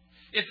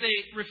 If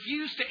they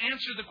refuse to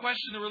answer the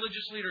question the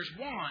religious leaders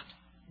want,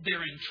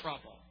 they're in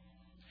trouble.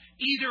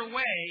 Either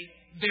way,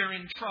 they're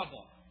in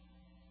trouble.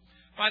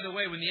 By the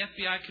way, when the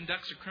FBI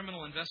conducts a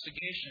criminal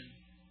investigation,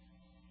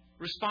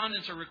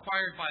 respondents are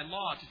required by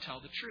law to tell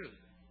the truth.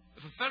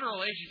 If a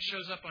federal agent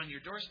shows up on your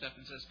doorstep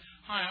and says,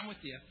 "Hi, I'm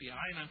with the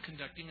FBI and I'm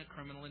conducting a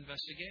criminal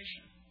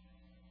investigation,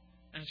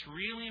 and it's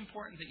really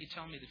important that you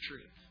tell me the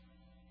truth.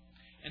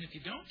 And if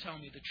you don't tell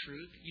me the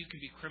truth, you can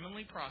be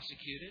criminally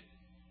prosecuted.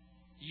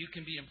 You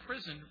can be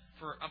imprisoned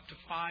for up to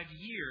 5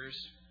 years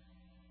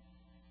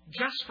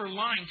just for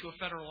lying to a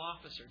federal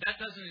officer." That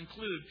doesn't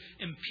include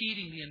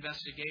impeding the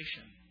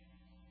investigation.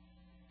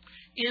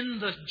 In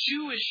the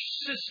Jewish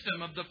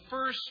system of the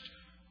first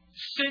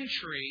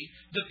century,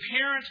 the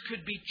parents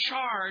could be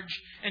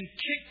charged and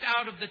kicked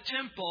out of the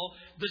temple,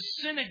 the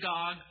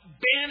synagogue,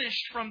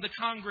 banished from the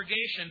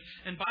congregation.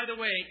 And by the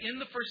way, in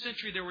the first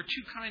century, there were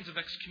two kinds of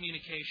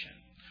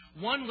excommunication.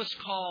 One was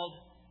called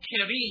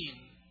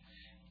kerim.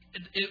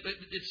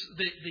 It's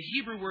the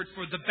Hebrew word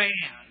for the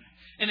ban.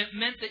 And it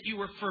meant that you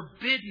were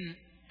forbidden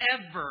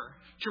ever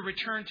to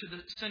return to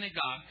the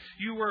synagogue.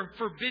 You were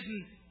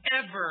forbidden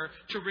ever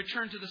to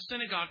return to the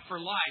synagogue for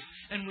life.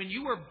 And when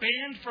you were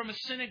banned from a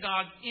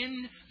synagogue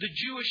in the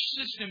Jewish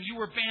system, you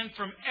were banned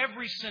from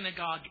every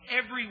synagogue,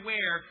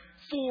 everywhere,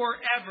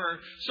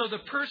 forever. So the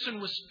person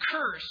was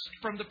cursed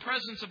from the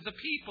presence of the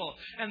people,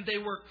 and they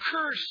were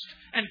cursed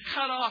and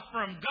cut off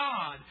from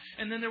God.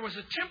 And then there was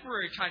a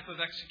temporary type of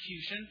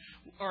execution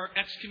or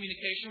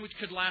excommunication, which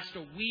could last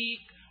a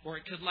week, or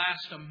it could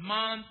last a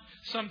month.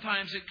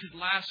 Sometimes it could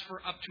last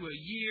for up to a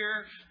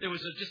year. There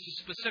was just a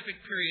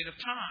specific period of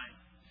time.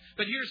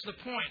 But here's the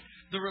point.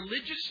 The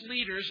religious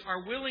leaders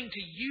are willing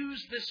to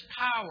use this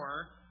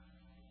power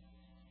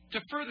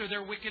to further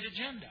their wicked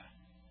agenda.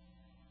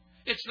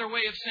 It's their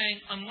way of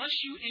saying, unless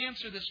you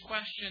answer this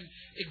question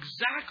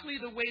exactly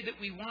the way that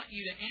we want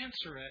you to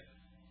answer it,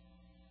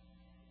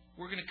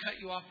 we're going to cut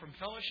you off from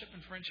fellowship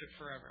and friendship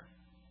forever.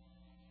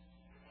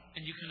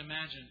 And you can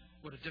imagine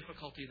what a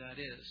difficulty that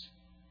is.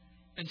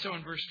 And so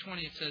in verse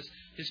 20 it says,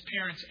 his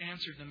parents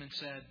answered them and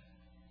said,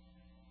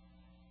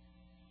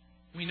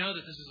 "We know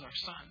that this is our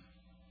son,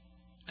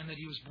 and that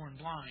he was born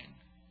blind.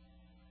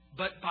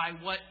 But by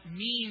what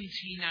means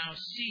he now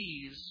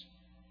sees,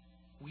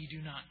 we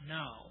do not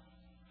know.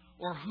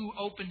 Or who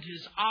opened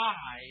his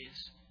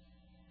eyes,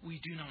 we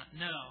do not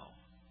know.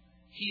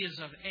 He is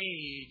of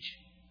age.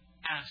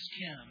 Ask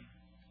him.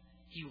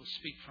 He will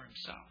speak for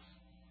himself."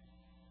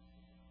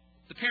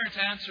 The parents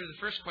answer the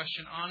first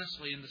question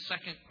honestly, and the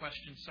second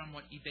question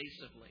somewhat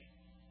evasively,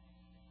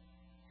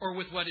 or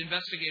with what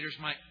investigators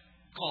might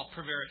call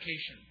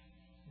prevarication,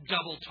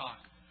 double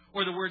talk,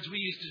 or the words we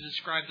use to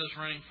describe those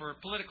running for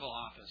political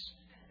office.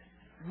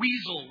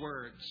 Weasel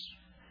words,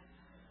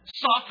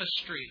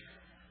 sophistry,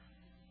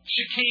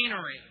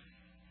 chicanery.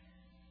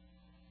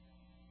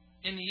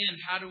 In the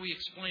end, how do we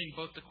explain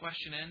both the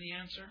question and the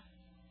answer?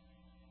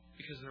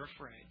 Because they're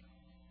afraid.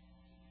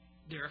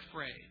 They're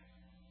afraid.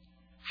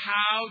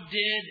 How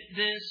did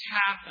this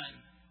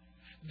happen?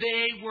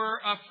 They were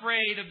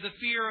afraid of the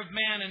fear of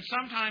man, and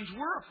sometimes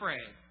we're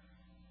afraid.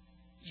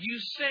 You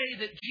say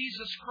that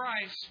Jesus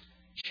Christ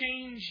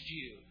changed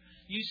you.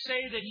 You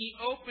say that He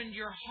opened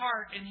your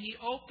heart and He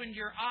opened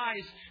your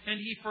eyes and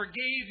He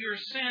forgave your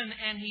sin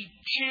and He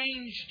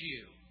changed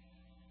you.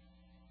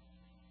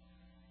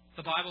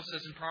 The Bible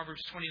says in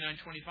Proverbs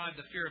 29:25,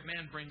 the fear of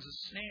man brings a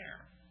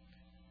snare.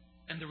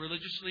 And the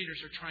religious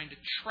leaders are trying to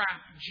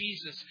trap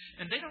Jesus.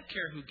 And they don't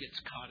care who gets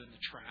caught in the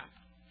trap.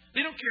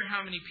 They don't care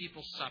how many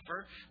people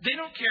suffer. They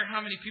don't care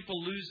how many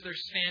people lose their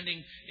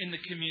standing in the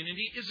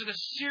community. Is it a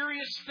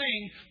serious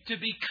thing to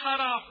be cut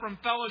off from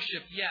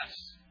fellowship?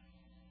 Yes.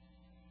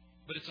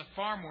 But it's a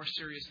far more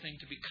serious thing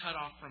to be cut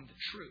off from the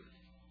truth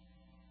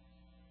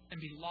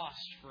and be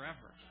lost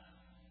forever.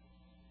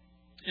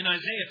 In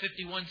Isaiah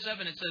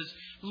 51:7 it says,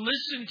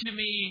 "Listen to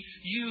me,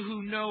 you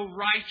who know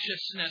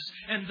righteousness."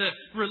 And the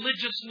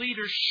religious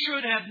leaders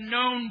should have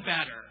known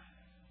better.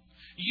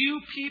 "You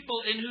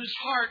people in whose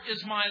heart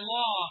is my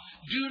law,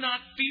 do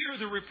not fear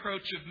the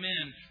reproach of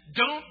men.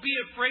 Don't be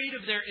afraid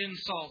of their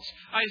insults."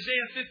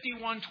 Isaiah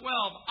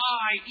 51:12,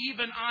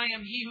 even I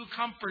am he who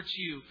comforts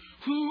you.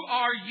 Who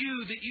are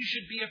you that you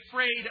should be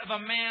afraid of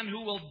a man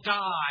who will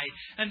die,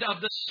 and of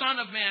the Son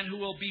of Man who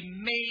will be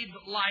made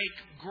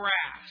like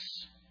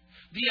grass?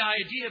 The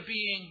idea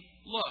being,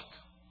 look,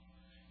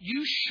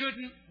 you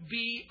shouldn't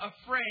be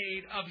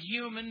afraid of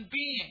human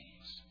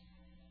beings.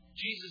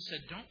 Jesus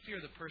said, don't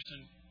fear the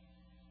person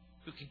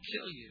who can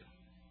kill you,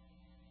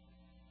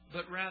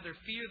 but rather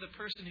fear the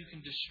person who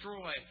can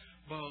destroy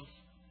both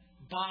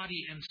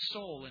body and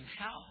soul in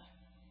hell.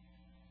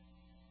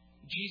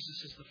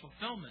 Jesus is the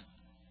fulfillment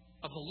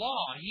of the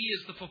law. He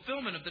is the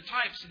fulfillment of the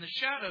types and the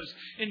shadows.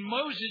 In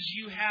Moses,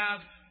 you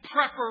have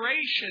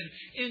preparation.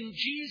 In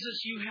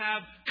Jesus you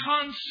have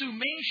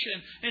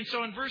consummation. And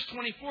so in verse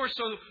 24,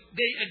 so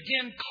they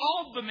again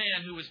called the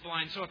man who was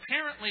blind. So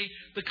apparently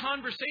the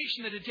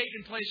conversation that had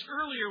taken place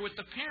earlier with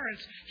the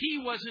parents, he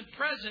wasn't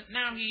present.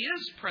 Now he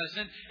is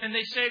present. And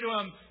they say to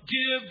him,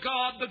 "Give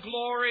God the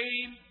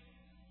glory.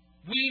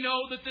 We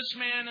know that this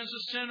man is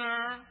a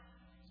sinner."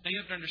 Now you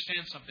have to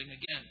understand something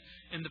again.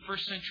 In the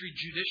first century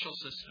judicial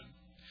system,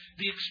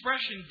 the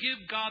expression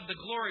 "give God the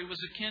glory"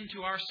 was akin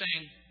to our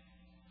saying,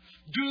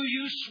 "Do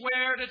you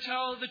swear to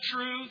tell the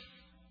truth,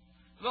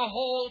 the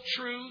whole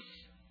truth,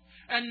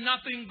 and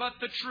nothing but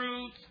the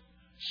truth?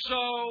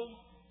 So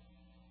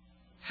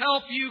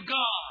help you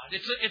God."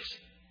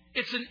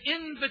 It's an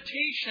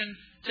invitation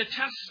to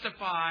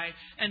testify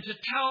and to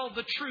tell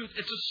the truth.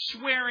 It's a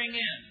swearing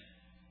in.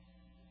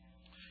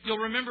 You'll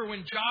remember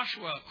when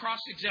Joshua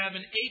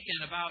cross-examined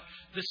Achan about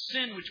the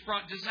sin which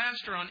brought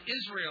disaster on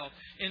Israel.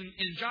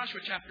 In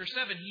Joshua chapter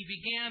 7, he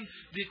began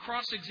the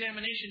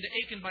cross-examination to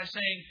Achan by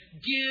saying,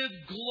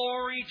 "Give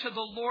glory to the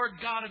Lord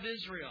God of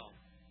Israel.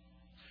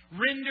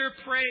 Render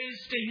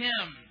praise to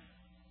Him.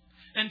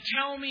 And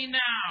tell me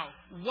now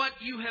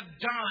what you have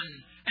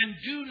done, and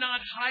do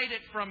not hide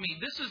it from me."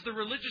 This is the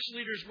religious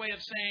leader's way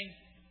of saying,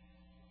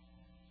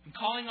 "I'm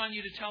calling on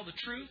you to tell the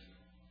truth,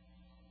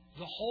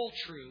 the whole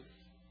truth,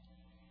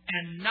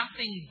 and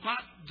nothing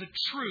but the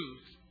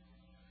truth.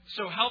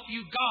 So help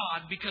you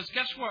God," because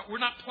guess what? We're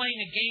not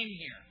playing a game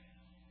here.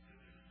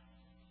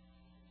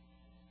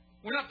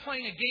 We're not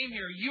playing a game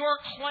here. You're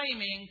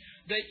claiming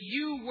that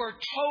you were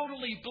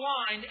totally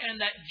blind and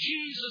that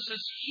Jesus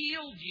has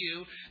healed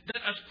you,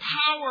 that a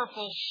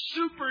powerful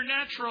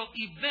supernatural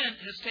event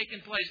has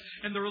taken place.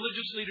 And the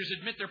religious leaders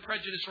admit their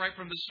prejudice right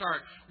from the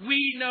start.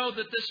 "We know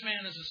that this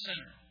man is a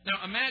sinner."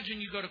 Now imagine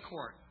you go to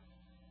court.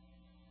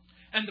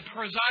 And the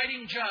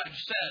presiding judge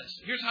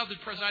says, here's how the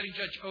presiding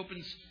judge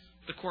opens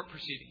the court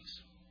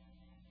proceedings.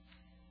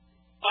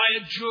 "I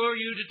adjure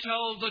you to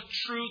tell the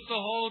truth,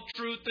 the whole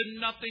truth,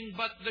 and nothing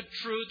but the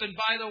truth. And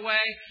by the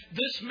way,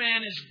 this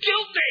man is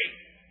guilty."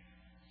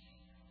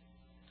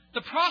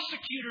 The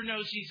prosecutor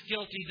knows he's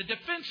guilty. The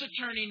defense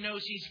attorney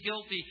knows he's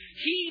guilty.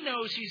 He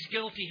knows he's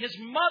guilty. His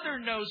mother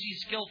knows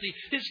he's guilty.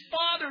 His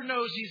father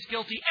knows he's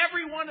guilty.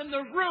 Everyone in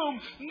the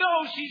room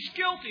knows he's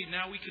guilty.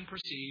 Now we can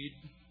proceed.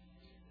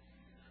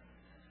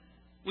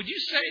 Would you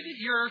say that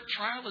your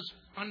trial is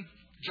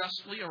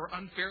unjustly or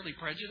unfairly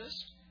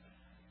prejudiced?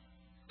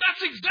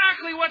 That's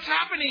exactly what's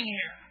happening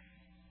here.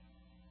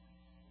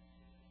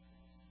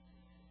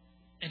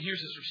 And here's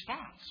his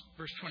response,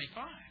 verse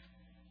 25.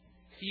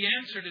 He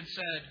answered and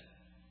said,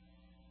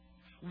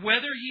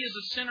 "Whether he is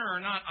a sinner or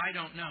not, I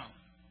don't know.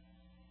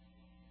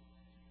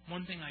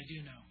 One thing I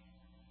do know.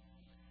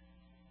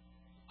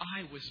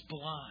 I was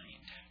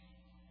blind.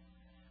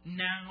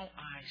 Now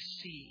I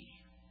see."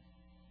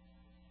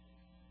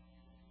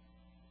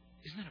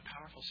 Isn't that a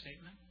powerful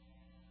statement?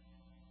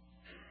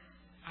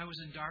 I was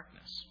in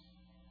darkness,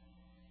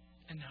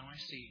 and now I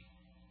see.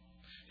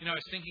 You know, I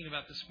was thinking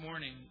about this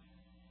morning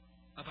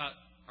about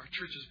our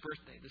church's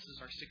birthday. This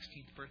is our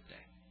 16th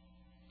birthday.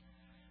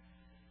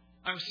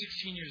 I was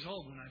 16 years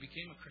old when I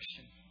became a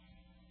Christian.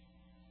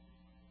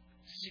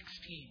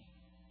 16.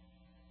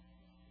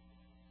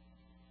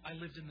 I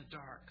lived in the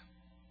dark.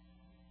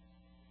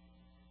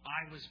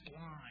 I was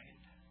blind.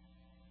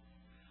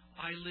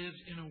 I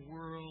lived in a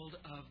world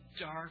of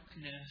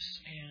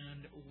darkness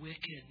and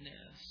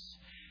wickedness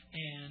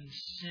and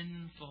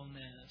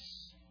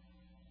sinfulness.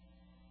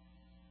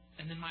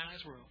 And then my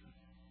eyes were open.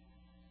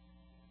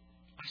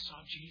 I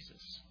saw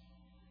Jesus.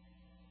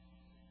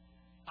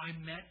 I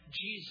met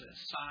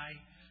Jesus. I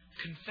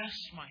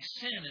confessed my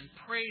sin and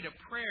prayed a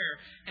prayer,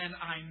 and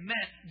I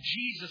met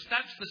Jesus.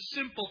 That's the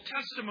simple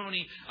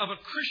testimony of a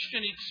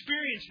Christian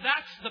experience.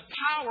 That's the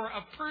power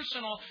of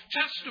personal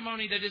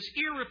testimony that is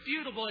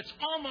irrefutable. It's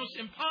almost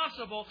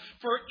impossible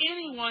for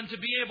anyone to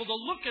be able to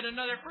look at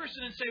another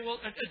person and say, "Well,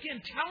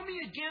 again, tell me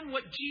again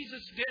what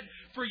Jesus did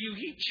for you.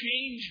 He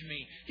changed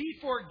me. He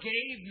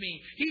forgave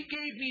me. He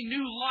gave me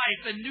new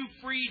life and new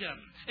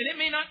freedom." And it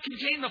may not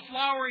contain the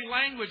flowery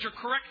language or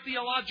correct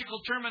theological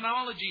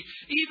terminology.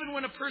 Even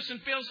when a person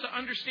fails to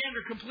understand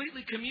or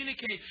completely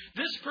communicate,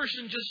 this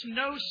person just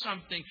knows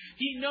something.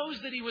 He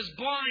knows that he was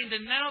blind,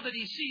 and now that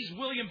he sees,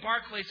 William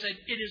Barclay said,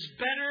 "It is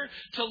better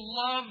to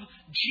love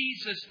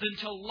Jesus than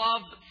to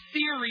love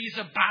theories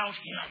about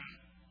Him."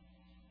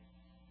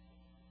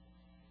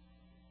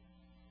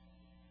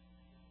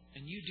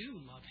 And you do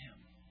love Him.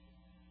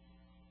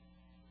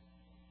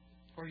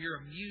 Or you're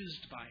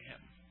amused by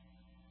Him.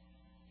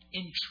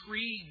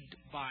 Intrigued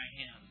by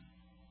Him.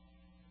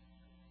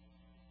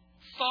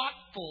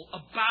 Thoughtful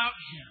about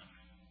Him.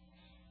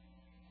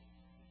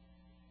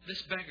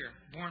 This beggar,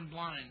 born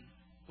blind,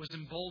 was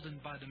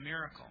emboldened by the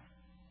miracle.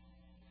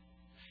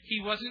 He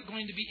wasn't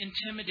going to be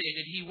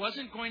intimidated. He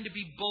wasn't going to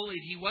be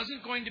bullied. He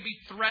wasn't going to be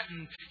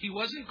threatened. He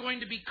wasn't going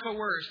to be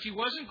coerced. He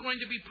wasn't going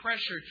to be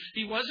pressured.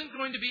 He wasn't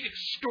going to be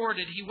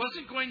extorted. He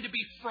wasn't going to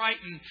be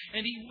frightened.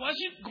 And he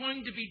wasn't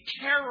going to be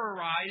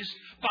terrorized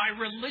by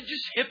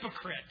religious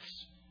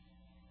hypocrites.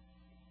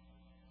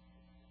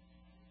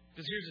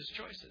 Because here's his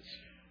choices.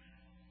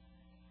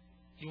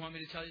 You want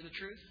me to tell you the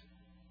truth?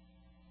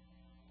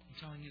 I'm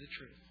telling you the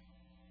truth.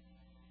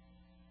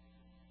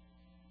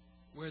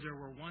 Where there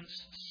were once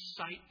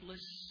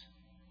sightless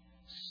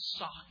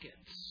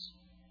sockets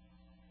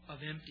of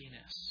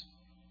emptiness,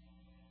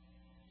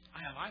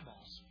 I have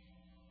eyeballs.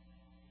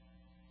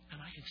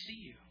 And I can see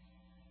you.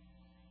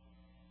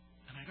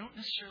 And I don't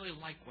necessarily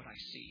like what I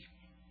see.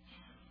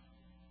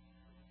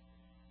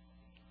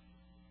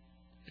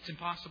 It's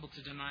impossible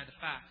to deny the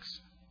facts.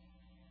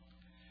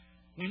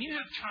 When you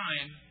have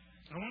time,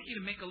 I want you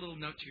to make a little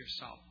note to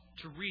yourself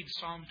to read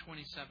Psalm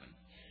 27.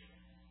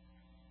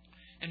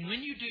 And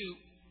when you do,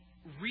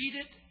 read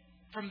it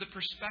from the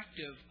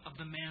perspective of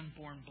the man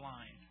born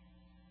blind.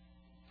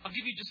 I'll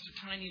give you just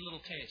a tiny little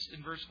taste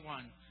in verse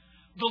 1.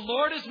 The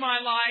Lord is my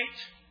light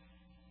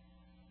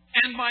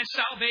and my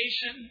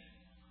salvation.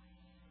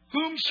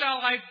 Whom shall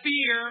I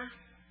fear?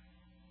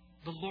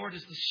 The Lord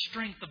is the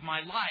strength of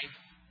my life.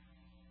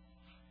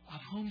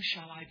 Of whom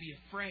shall I be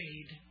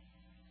afraid?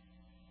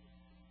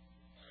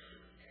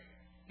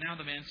 Now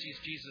the man sees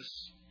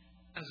Jesus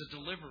as a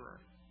deliverer,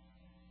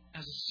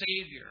 as a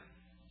Savior.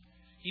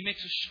 He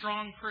makes a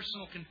strong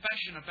personal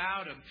confession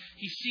about Him.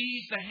 He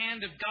sees the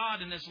hand of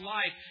God in his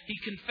life. He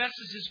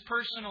confesses his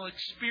personal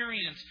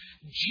experience.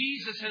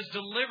 Jesus has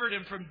delivered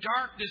him from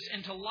darkness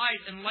into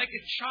light. And like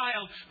a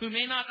child who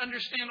may not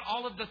understand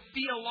all of the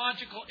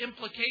theological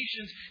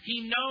implications,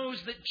 he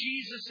knows that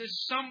Jesus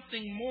is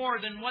something more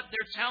than what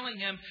they're telling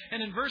him.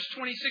 And in verse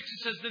 26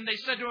 it says, then they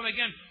said to him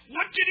again,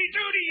 what did he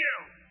do to you?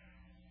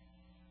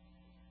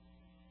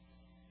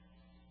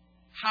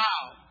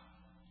 How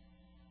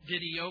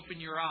did he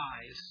open your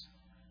eyes?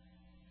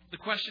 The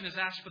question is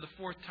asked for the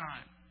fourth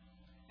time.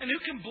 And who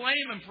can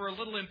blame him for a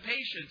little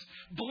impatience?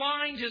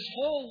 Blind his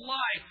whole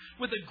life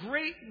with a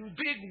great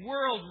big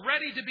world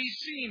ready to be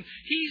seen.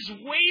 He's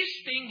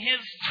wasting his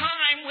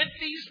time with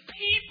these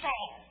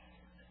people.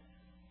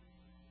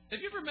 Have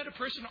you ever met a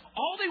person,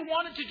 all they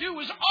wanted to do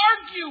was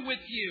argue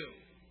with you?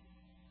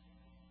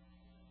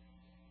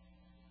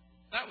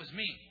 That was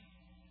me.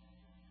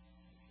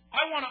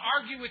 I want to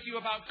argue with you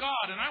about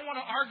God, and I want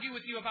to argue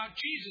with you about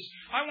Jesus.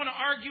 I want to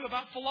argue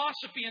about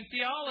philosophy and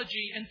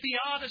theology and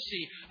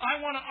theodicy.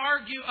 I want to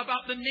argue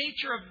about the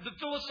nature of the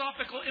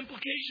philosophical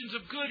implications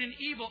of good and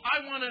evil.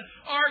 I want to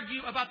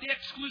argue about the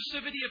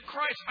exclusivity of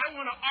Christ. I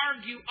want to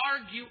argue.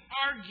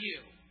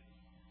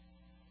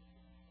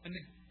 And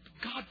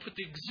God put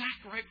the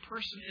exact right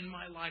person in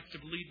my life to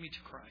lead me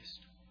to Christ.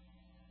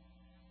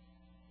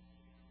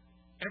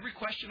 Every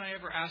question I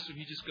ever ask him,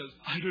 he just goes,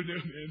 I don't know,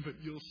 man, but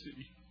you'll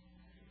see.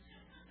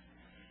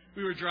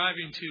 We were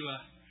driving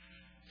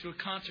to a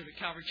concert at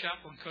Calvary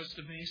Chapel in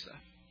Costa Mesa.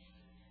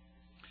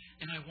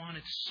 And I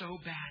wanted so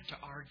bad to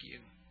argue.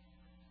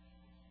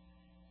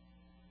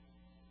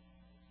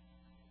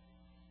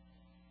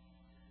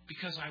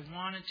 Because I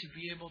wanted to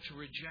be able to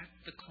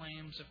reject the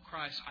claims of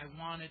Christ. I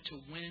wanted to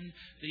win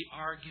the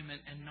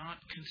argument and not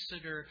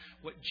consider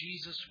what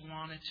Jesus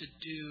wanted to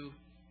do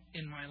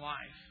in my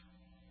life.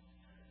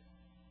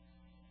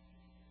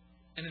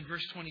 And in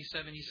verse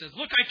 27 he says,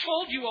 look, I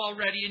told you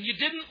already and you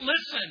didn't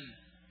listen.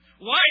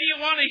 Why do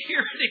you want to hear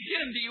it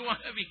again? Do you want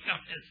to become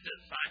his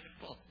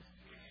disciple?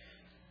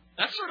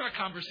 That's sort of a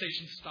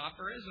conversation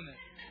stopper, isn't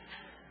it?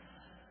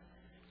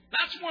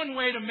 That's one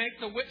way to make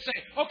the wit say,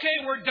 okay,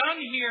 we're done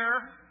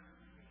here.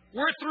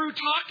 We're through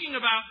talking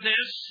about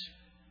this.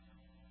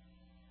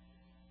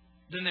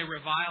 Then they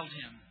reviled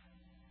him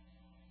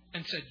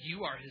and said,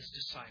 you are his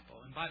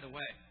disciple. And by the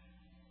way,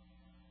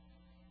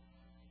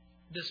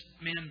 this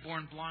man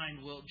born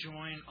blind will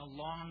join a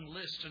long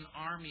list, an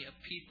army of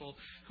people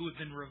who have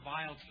been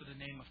reviled for the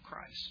name of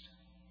Christ.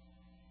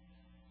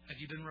 Have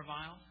you been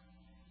reviled?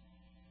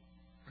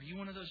 Are you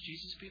one of those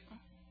Jesus people?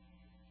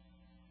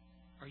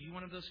 Are you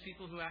one of those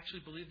people who actually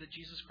believe that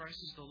Jesus Christ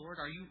is the Lord?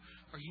 Are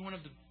you one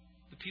of the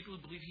people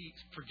who believe He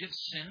forgives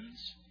sins?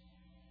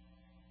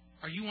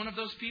 Are you one of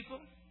those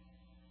people?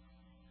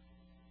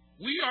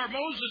 We are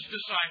Moses'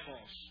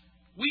 disciples.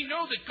 We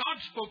know that God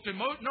spoke to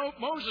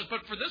Moses,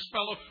 but for this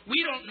fellow,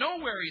 we don't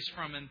know where he's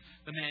from. And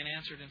the man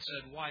answered and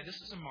said, why, this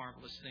is a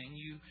marvelous thing.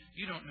 You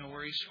don't know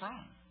where he's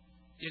from.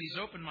 Yet he's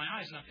opened my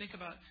eyes. Now think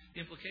about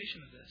the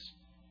implication of this.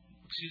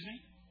 Excuse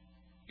me?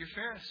 You're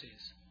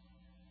Pharisees.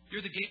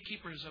 You're the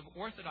gatekeepers of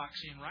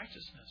orthodoxy and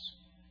righteousness.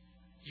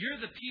 You're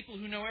the people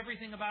who know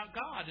everything about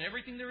God and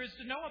everything there is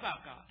to know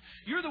about God.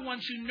 You're the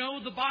ones who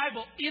know the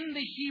Bible in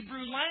the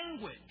Hebrew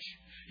language.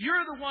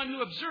 You're the one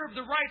who observed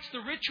the rites,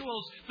 the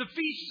rituals, the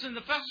feasts and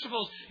the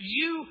festivals.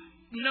 You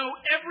know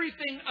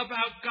everything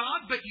about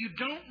God, but you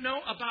don't know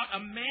about a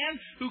man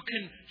who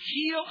can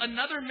heal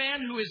another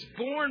man who is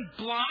born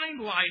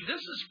blind. Why,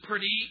 this is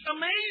pretty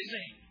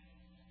amazing.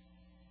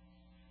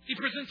 He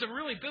presents a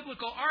really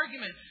biblical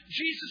argument.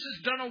 Jesus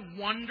has done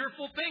a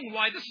wonderful thing.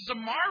 Why, this is a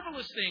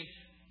marvelous thing.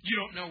 You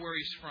don't know where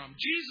he's from.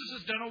 Jesus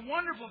has done a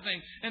wonderful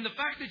thing. And the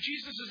fact that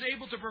Jesus is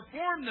able to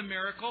perform the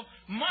miracle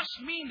must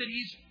mean that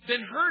he's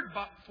been heard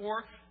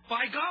for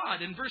by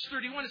God. In verse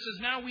 31 it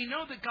says, now we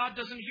know that God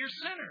doesn't hear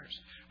sinners.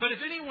 But if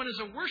anyone is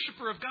a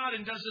worshiper of God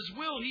and does His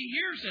will, He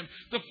hears him.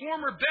 The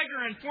former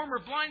beggar and former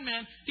blind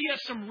man, he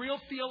has some real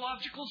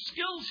theological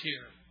skills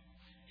here.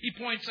 He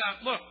points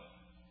out, look,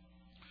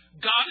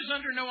 God is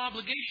under no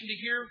obligation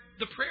to hear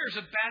the prayers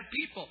of bad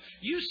people.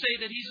 You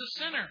say that He's a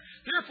sinner.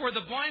 Therefore,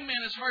 the blind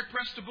man is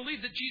hard-pressed to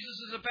believe that Jesus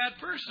is a bad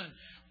person.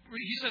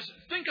 He says,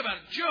 think about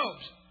it. Job,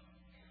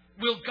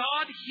 will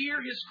God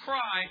hear his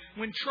cry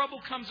when trouble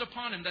comes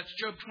upon him? That's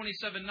Job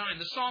 27:9.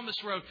 The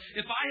psalmist wrote,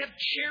 if I have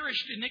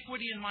cherished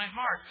iniquity in my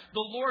heart,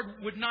 the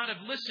Lord would not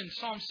have listened.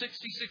 Psalm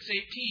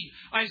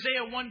 66:18.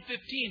 Isaiah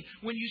 1:15.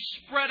 When you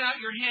spread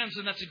out your hands,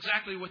 and that's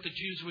exactly what the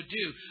Jews would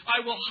do. I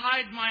will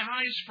hide my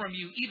eyes from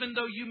you. Even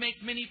though you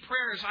make many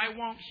prayers, I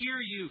won't hear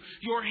you.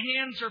 Your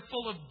hands are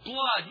full of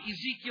blood.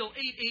 Ezekiel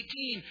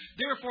 8:18.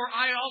 Therefore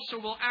I also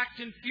will act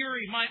in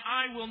fury. My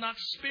eye will not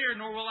spare,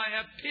 nor will I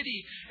have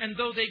pity. And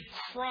though they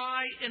cry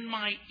in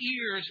my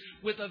ears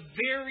with a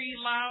very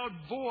loud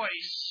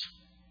voice,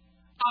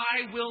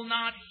 I will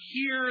not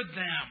hear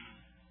them.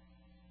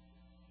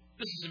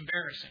 This is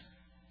embarrassing.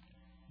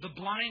 The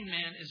blind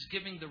man is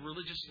giving the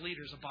religious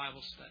leaders a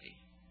Bible study.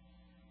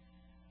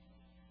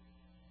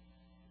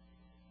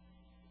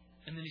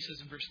 And then he says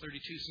in verse 32,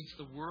 since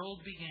the world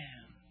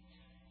began,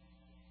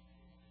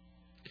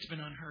 it's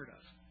been unheard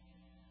of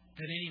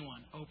that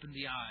anyone opened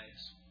the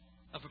eyes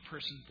of a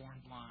person born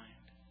blind.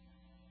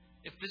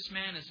 If this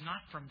man is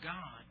not from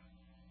God,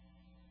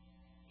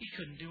 he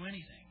couldn't do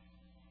anything.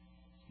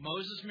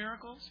 Moses'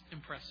 miracles,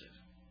 impressive.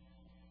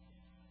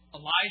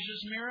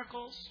 Elijah's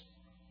miracles,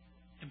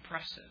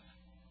 impressive.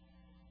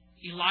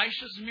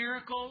 Elisha's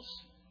miracles,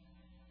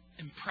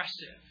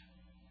 impressive.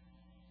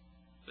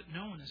 But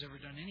no one has ever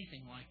done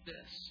anything like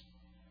this.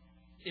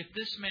 If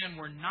this man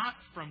were not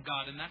from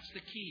God, and that's the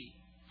key,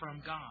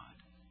 from God.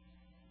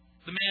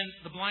 The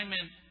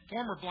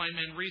former blind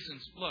man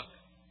reasons, look,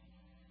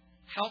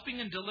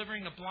 helping and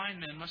delivering a blind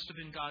man must have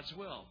been God's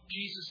will.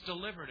 Jesus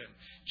delivered him.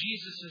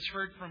 Jesus has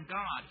heard from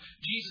God.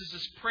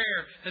 Jesus'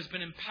 prayer has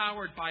been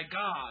empowered by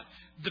God.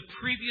 The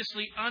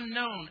previously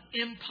unknown,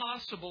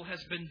 impossible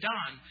has been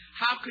done.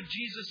 How could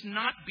Jesus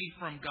not be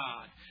from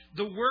God?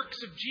 The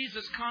works of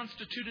Jesus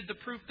constituted the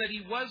proof that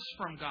He was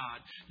from God.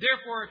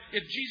 Therefore,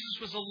 if Jesus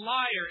was a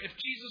liar, if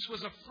Jesus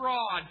was a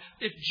fraud,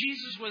 if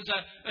Jesus was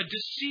a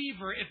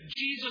deceiver, if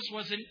Jesus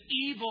was an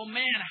evil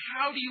man,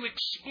 how do you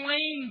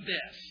explain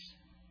this?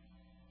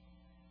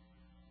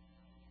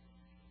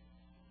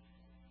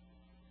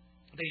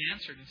 They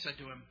answered and said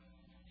to him,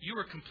 you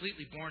were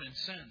completely born in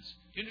sins.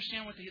 Do you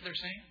understand what they're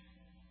saying?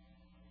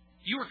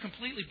 You were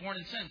completely born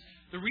in sins.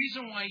 The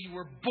reason why you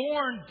were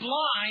born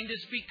blind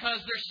is because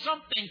there's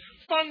something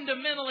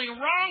fundamentally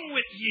wrong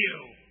with you.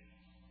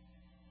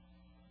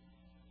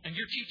 And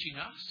you're teaching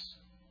us.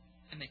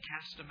 And they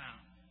cast him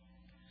out.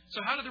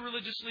 So how do the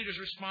religious leaders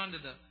respond to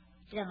the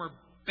former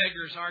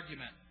beggar's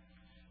argument?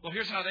 Well,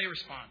 here's how they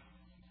respond.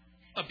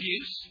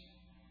 Abuse.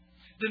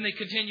 Then they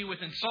continue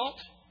with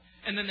insult.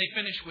 And then they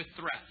finish with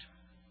threat.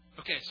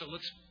 Okay, so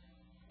let's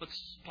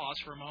pause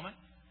for a moment.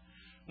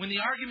 When the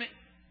argument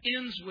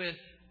ends with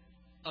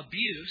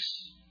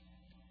abuse,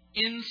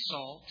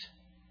 insult,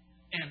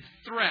 and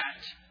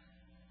threat,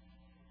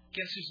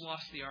 guess who's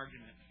lost the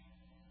argument?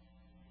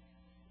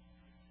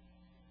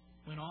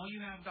 When all you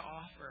have to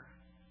offer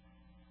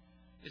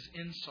is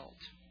insult,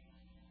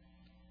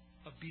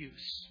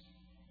 abuse,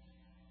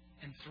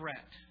 and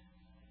threat,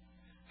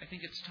 I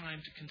think it's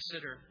time to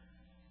consider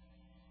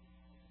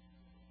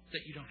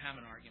that you don't have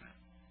an argument.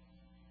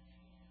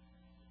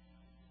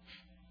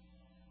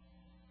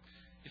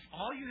 If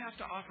all you have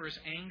to offer is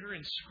anger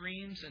and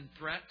screams and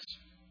threats,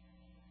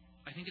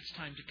 I think it's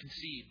time to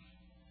concede.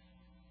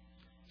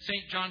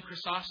 St. John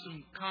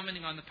Chrysostom,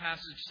 commenting on the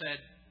passage, said,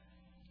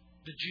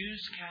 the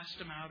Jews cast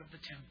him out of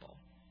the temple,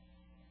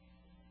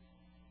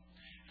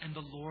 and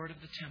the Lord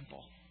of the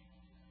temple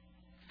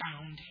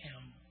found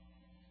him.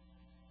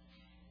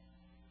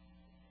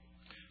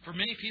 For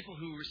many people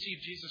who receive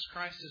Jesus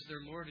Christ as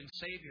their Lord and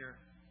Savior,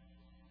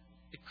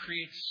 it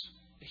creates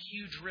a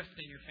huge rift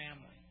in your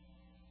family.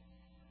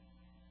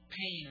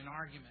 Pain and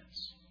arguments.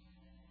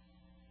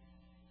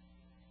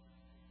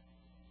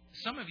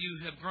 Some of you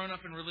have grown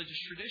up in religious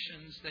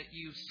traditions that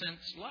you've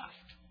since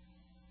left.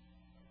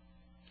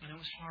 And it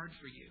was hard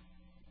for you.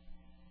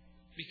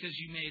 Because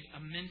you made a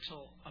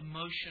mental,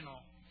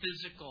 emotional,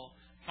 physical,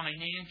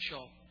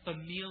 financial,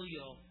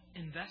 familial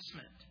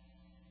investment.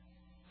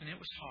 And it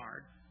was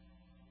hard.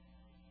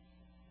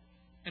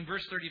 In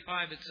verse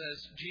 35 it says,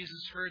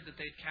 Jesus heard that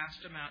they'd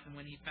cast him out, and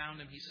when he found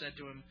him, he said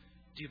to him,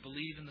 do you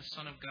believe in the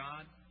Son of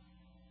God?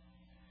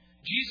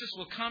 Jesus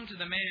will come to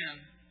the man,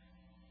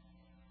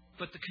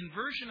 but the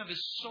conversion of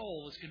his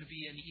soul is going to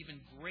be an even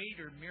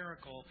greater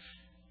miracle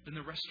than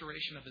the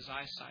restoration of his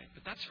eyesight.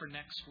 But that's for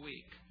next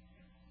week.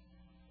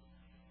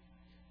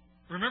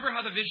 Remember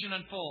how the vision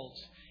unfolds.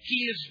 He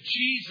is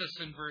Jesus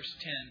in verse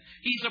 10.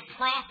 He's a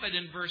prophet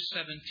in verse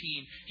 17.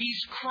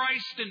 He's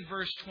Christ in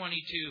verse 22.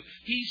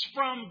 He's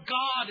from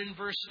God in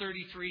verse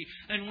 33.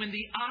 And when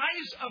the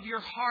eyes of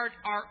your heart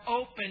are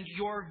opened,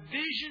 your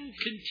vision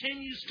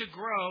continues to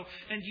grow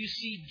and you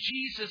see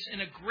Jesus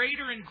in a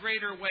greater and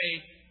greater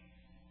way.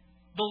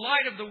 The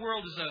Light of the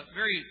World is a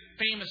very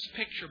famous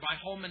picture by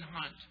Holman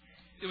Hunt.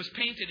 It was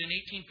painted in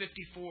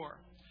 1854.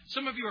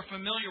 Some of you are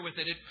familiar with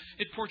it.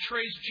 It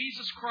portrays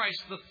Jesus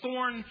Christ, the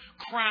thorn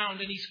crowned,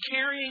 and He's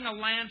carrying a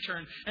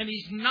lantern, and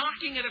He's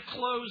knocking at a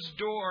closed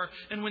door.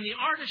 And when the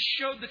artist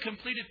showed the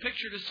completed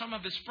picture to some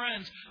of his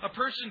friends, a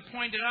person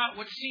pointed out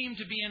what seemed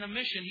to be an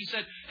omission. He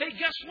said, "Hey,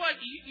 guess what?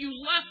 You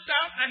left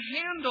out a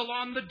handle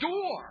on the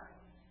door."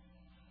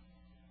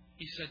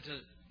 He said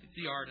to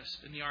the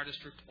artist, and the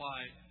artist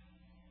replied,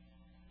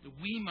 that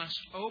we must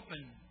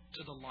open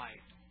to the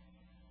light.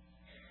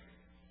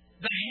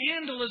 The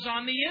handle is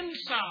on the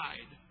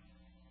inside.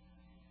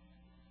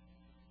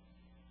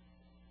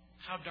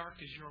 How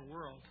dark is your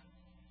world?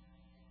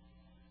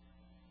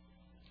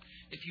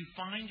 If you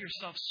find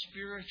yourself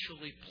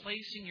spiritually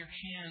placing your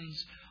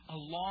hands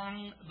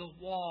along the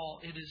wall,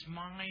 it is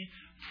my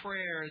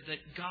prayer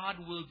that God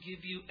will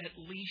give you at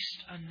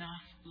least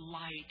enough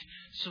light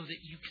so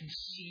that you can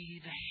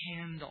see the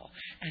handle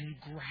and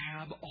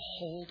grab a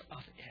hold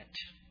of it,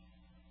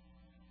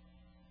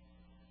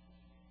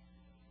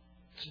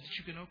 so that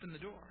you can open the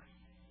door.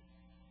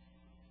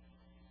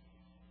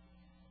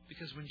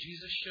 Because when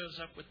Jesus shows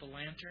up with the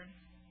lantern,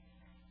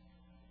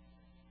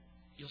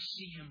 you'll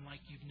see Him like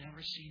you've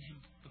never seen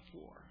Him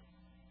before.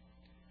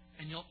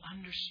 And you'll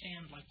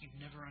understand like you've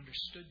never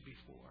understood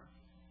before.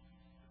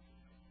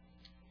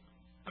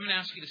 I'm going to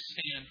ask you to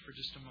stand for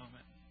just a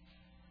moment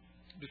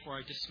before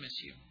I dismiss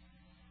you.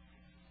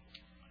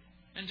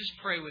 And just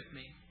pray with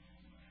me.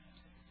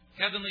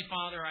 Heavenly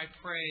Father, I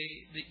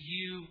pray that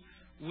You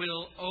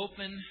will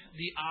open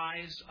the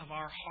eyes of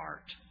our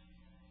heart.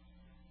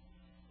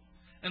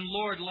 And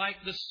Lord, like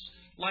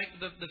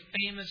the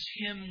famous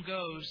hymn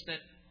goes,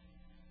 that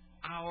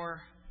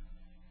our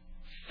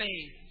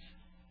faith,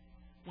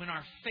 when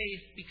our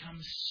faith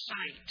becomes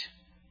sight,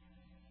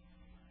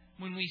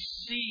 when we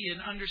see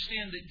and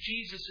understand that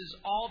Jesus is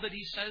all that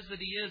He says that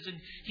He is,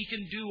 and He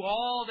can do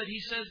all that He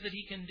says that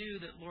He can do,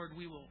 that, Lord,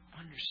 we will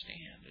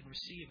understand and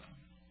receive Him.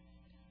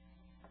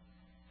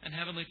 And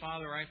Heavenly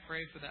Father, I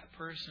pray for that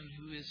person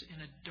who is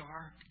in a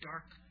dark,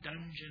 dark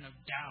dungeon of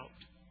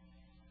doubt.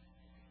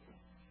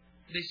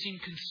 They seem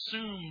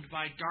consumed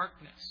by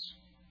darkness,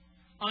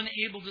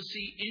 unable to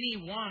see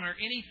anyone or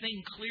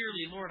anything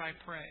clearly. Lord, I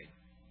pray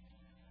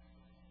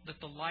that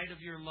the light of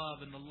Your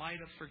love and the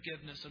light of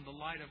forgiveness and the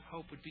light of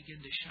hope would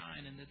begin to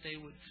shine, and that they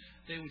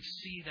would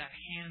see that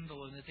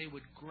handle, and that they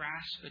would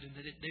grasp it, and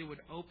that they would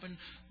open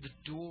the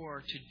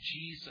door to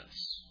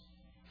Jesus,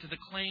 to the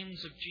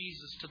claims of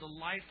Jesus, to the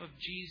life of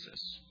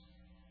Jesus,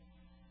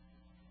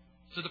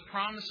 to the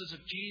promises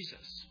of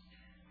Jesus.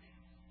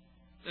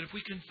 That if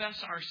we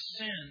confess our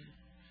sin,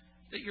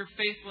 that You're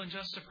faithful and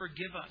just to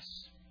forgive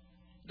us,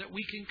 that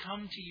we can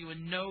come to You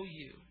and know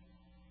You.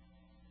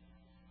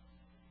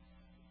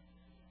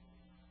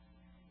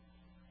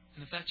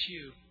 And if that's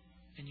you,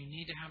 and you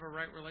need to have a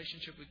right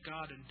relationship with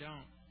God and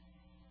don't,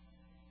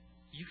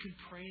 you can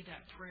pray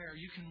that prayer.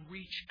 You can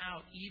reach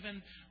out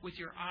even with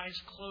your eyes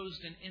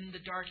closed, and in the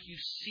dark you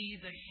see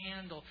the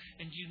handle,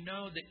 and you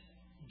know that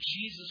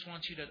Jesus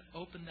wants you to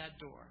open that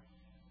door.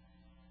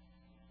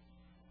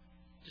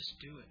 Just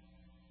do it.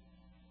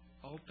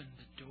 Open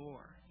the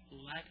door.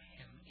 Let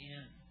Him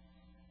in.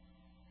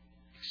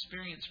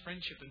 Experience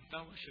friendship and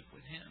fellowship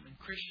with Him. And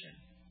Christian,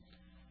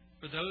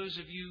 for those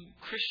of you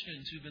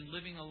Christians who've been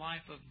living a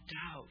life of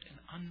doubt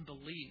and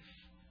unbelief,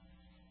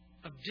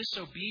 of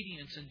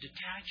disobedience and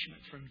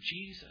detachment from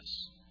Jesus,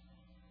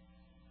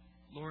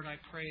 Lord, I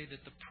pray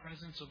that the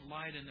presence of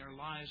light in their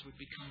lives would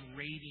become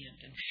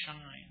radiant and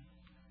shine,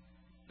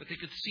 that they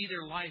could see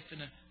their life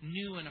in a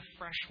new and a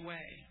fresh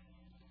way,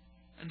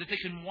 and that they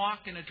can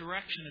walk in a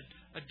direction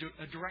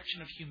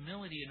of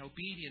humility and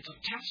obedience,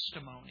 of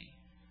testimony,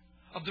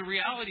 of the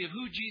reality of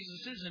who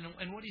Jesus is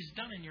and what He's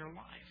done in your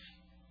life.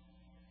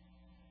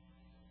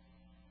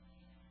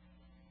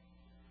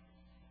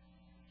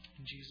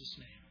 In Jesus'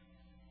 name.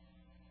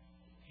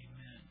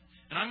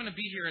 And I'm going to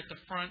be here at the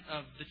front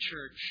of the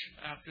church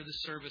after the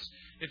service.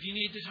 If you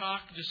need to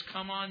talk, just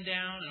come on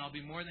down, and I'll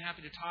be more than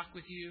happy to talk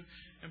with you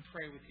and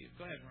pray with you.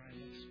 Go ahead, Ryan.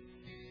 Let's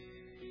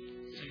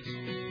sing a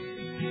song.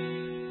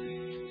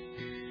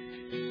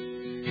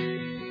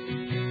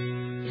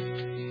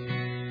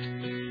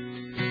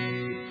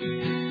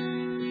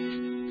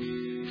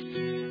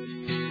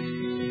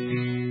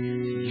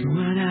 You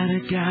are not a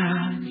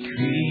God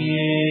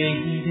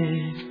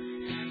created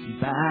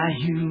by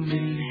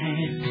human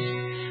hands.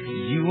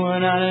 You are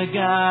not a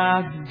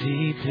God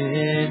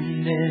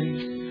dependent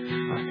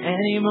on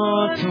any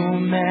mortal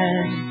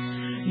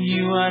man.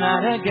 You are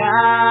not a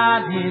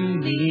God in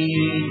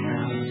need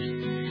of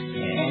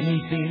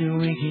anything that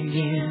we can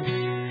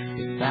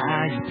give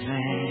by Your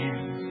plan.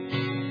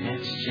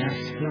 That's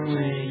just the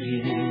way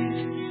it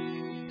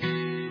is.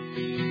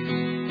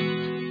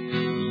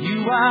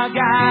 are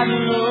God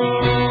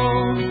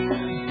alone.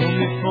 From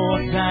before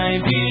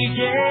time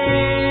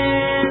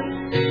began,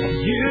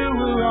 you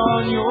were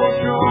on your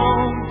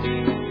throne.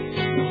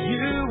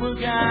 You were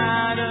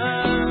God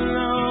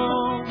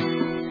alone.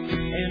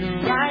 And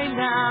right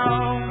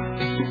now,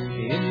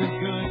 in the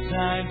good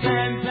times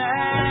and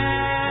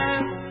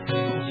bad,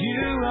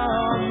 you are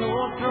on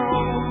your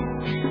throne.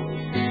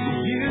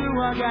 You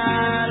are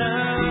God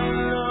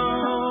alone.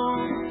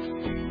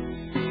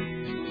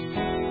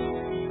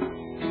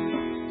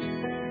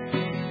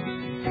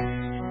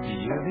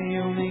 You're the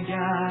only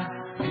God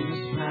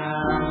whose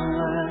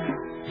power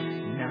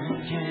none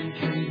can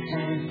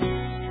contend.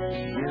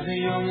 You're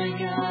the only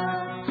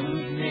God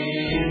whose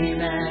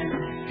name and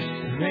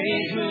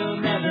praise will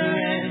never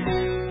end.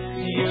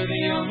 You're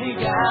the only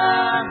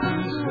God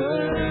who's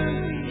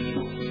worthy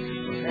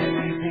of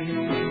everything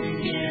we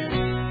get.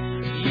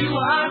 You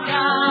are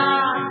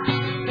God,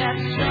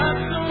 that's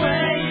just the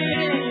way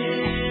it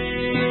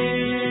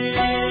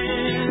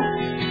is.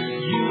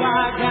 You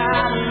are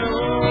God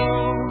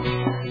alone,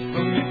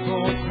 from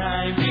before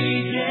time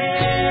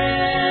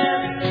began.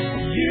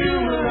 You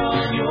were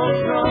on your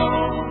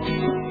throne.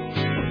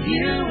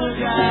 You were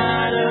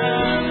God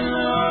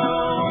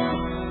alone.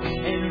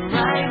 And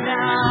right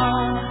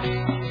now,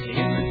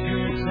 in the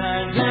good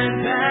times and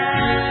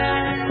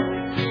bad,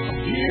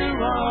 you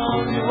are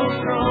on your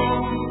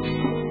throne.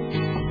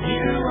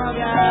 You are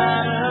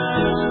God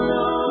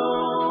alone.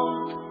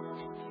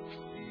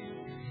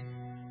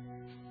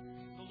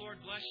 The Lord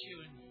bless you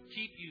and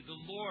keep you. The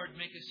Lord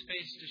make His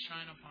face to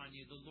shine upon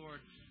you. The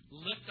Lord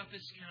lift up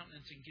His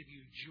countenance and give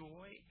you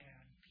joy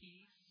and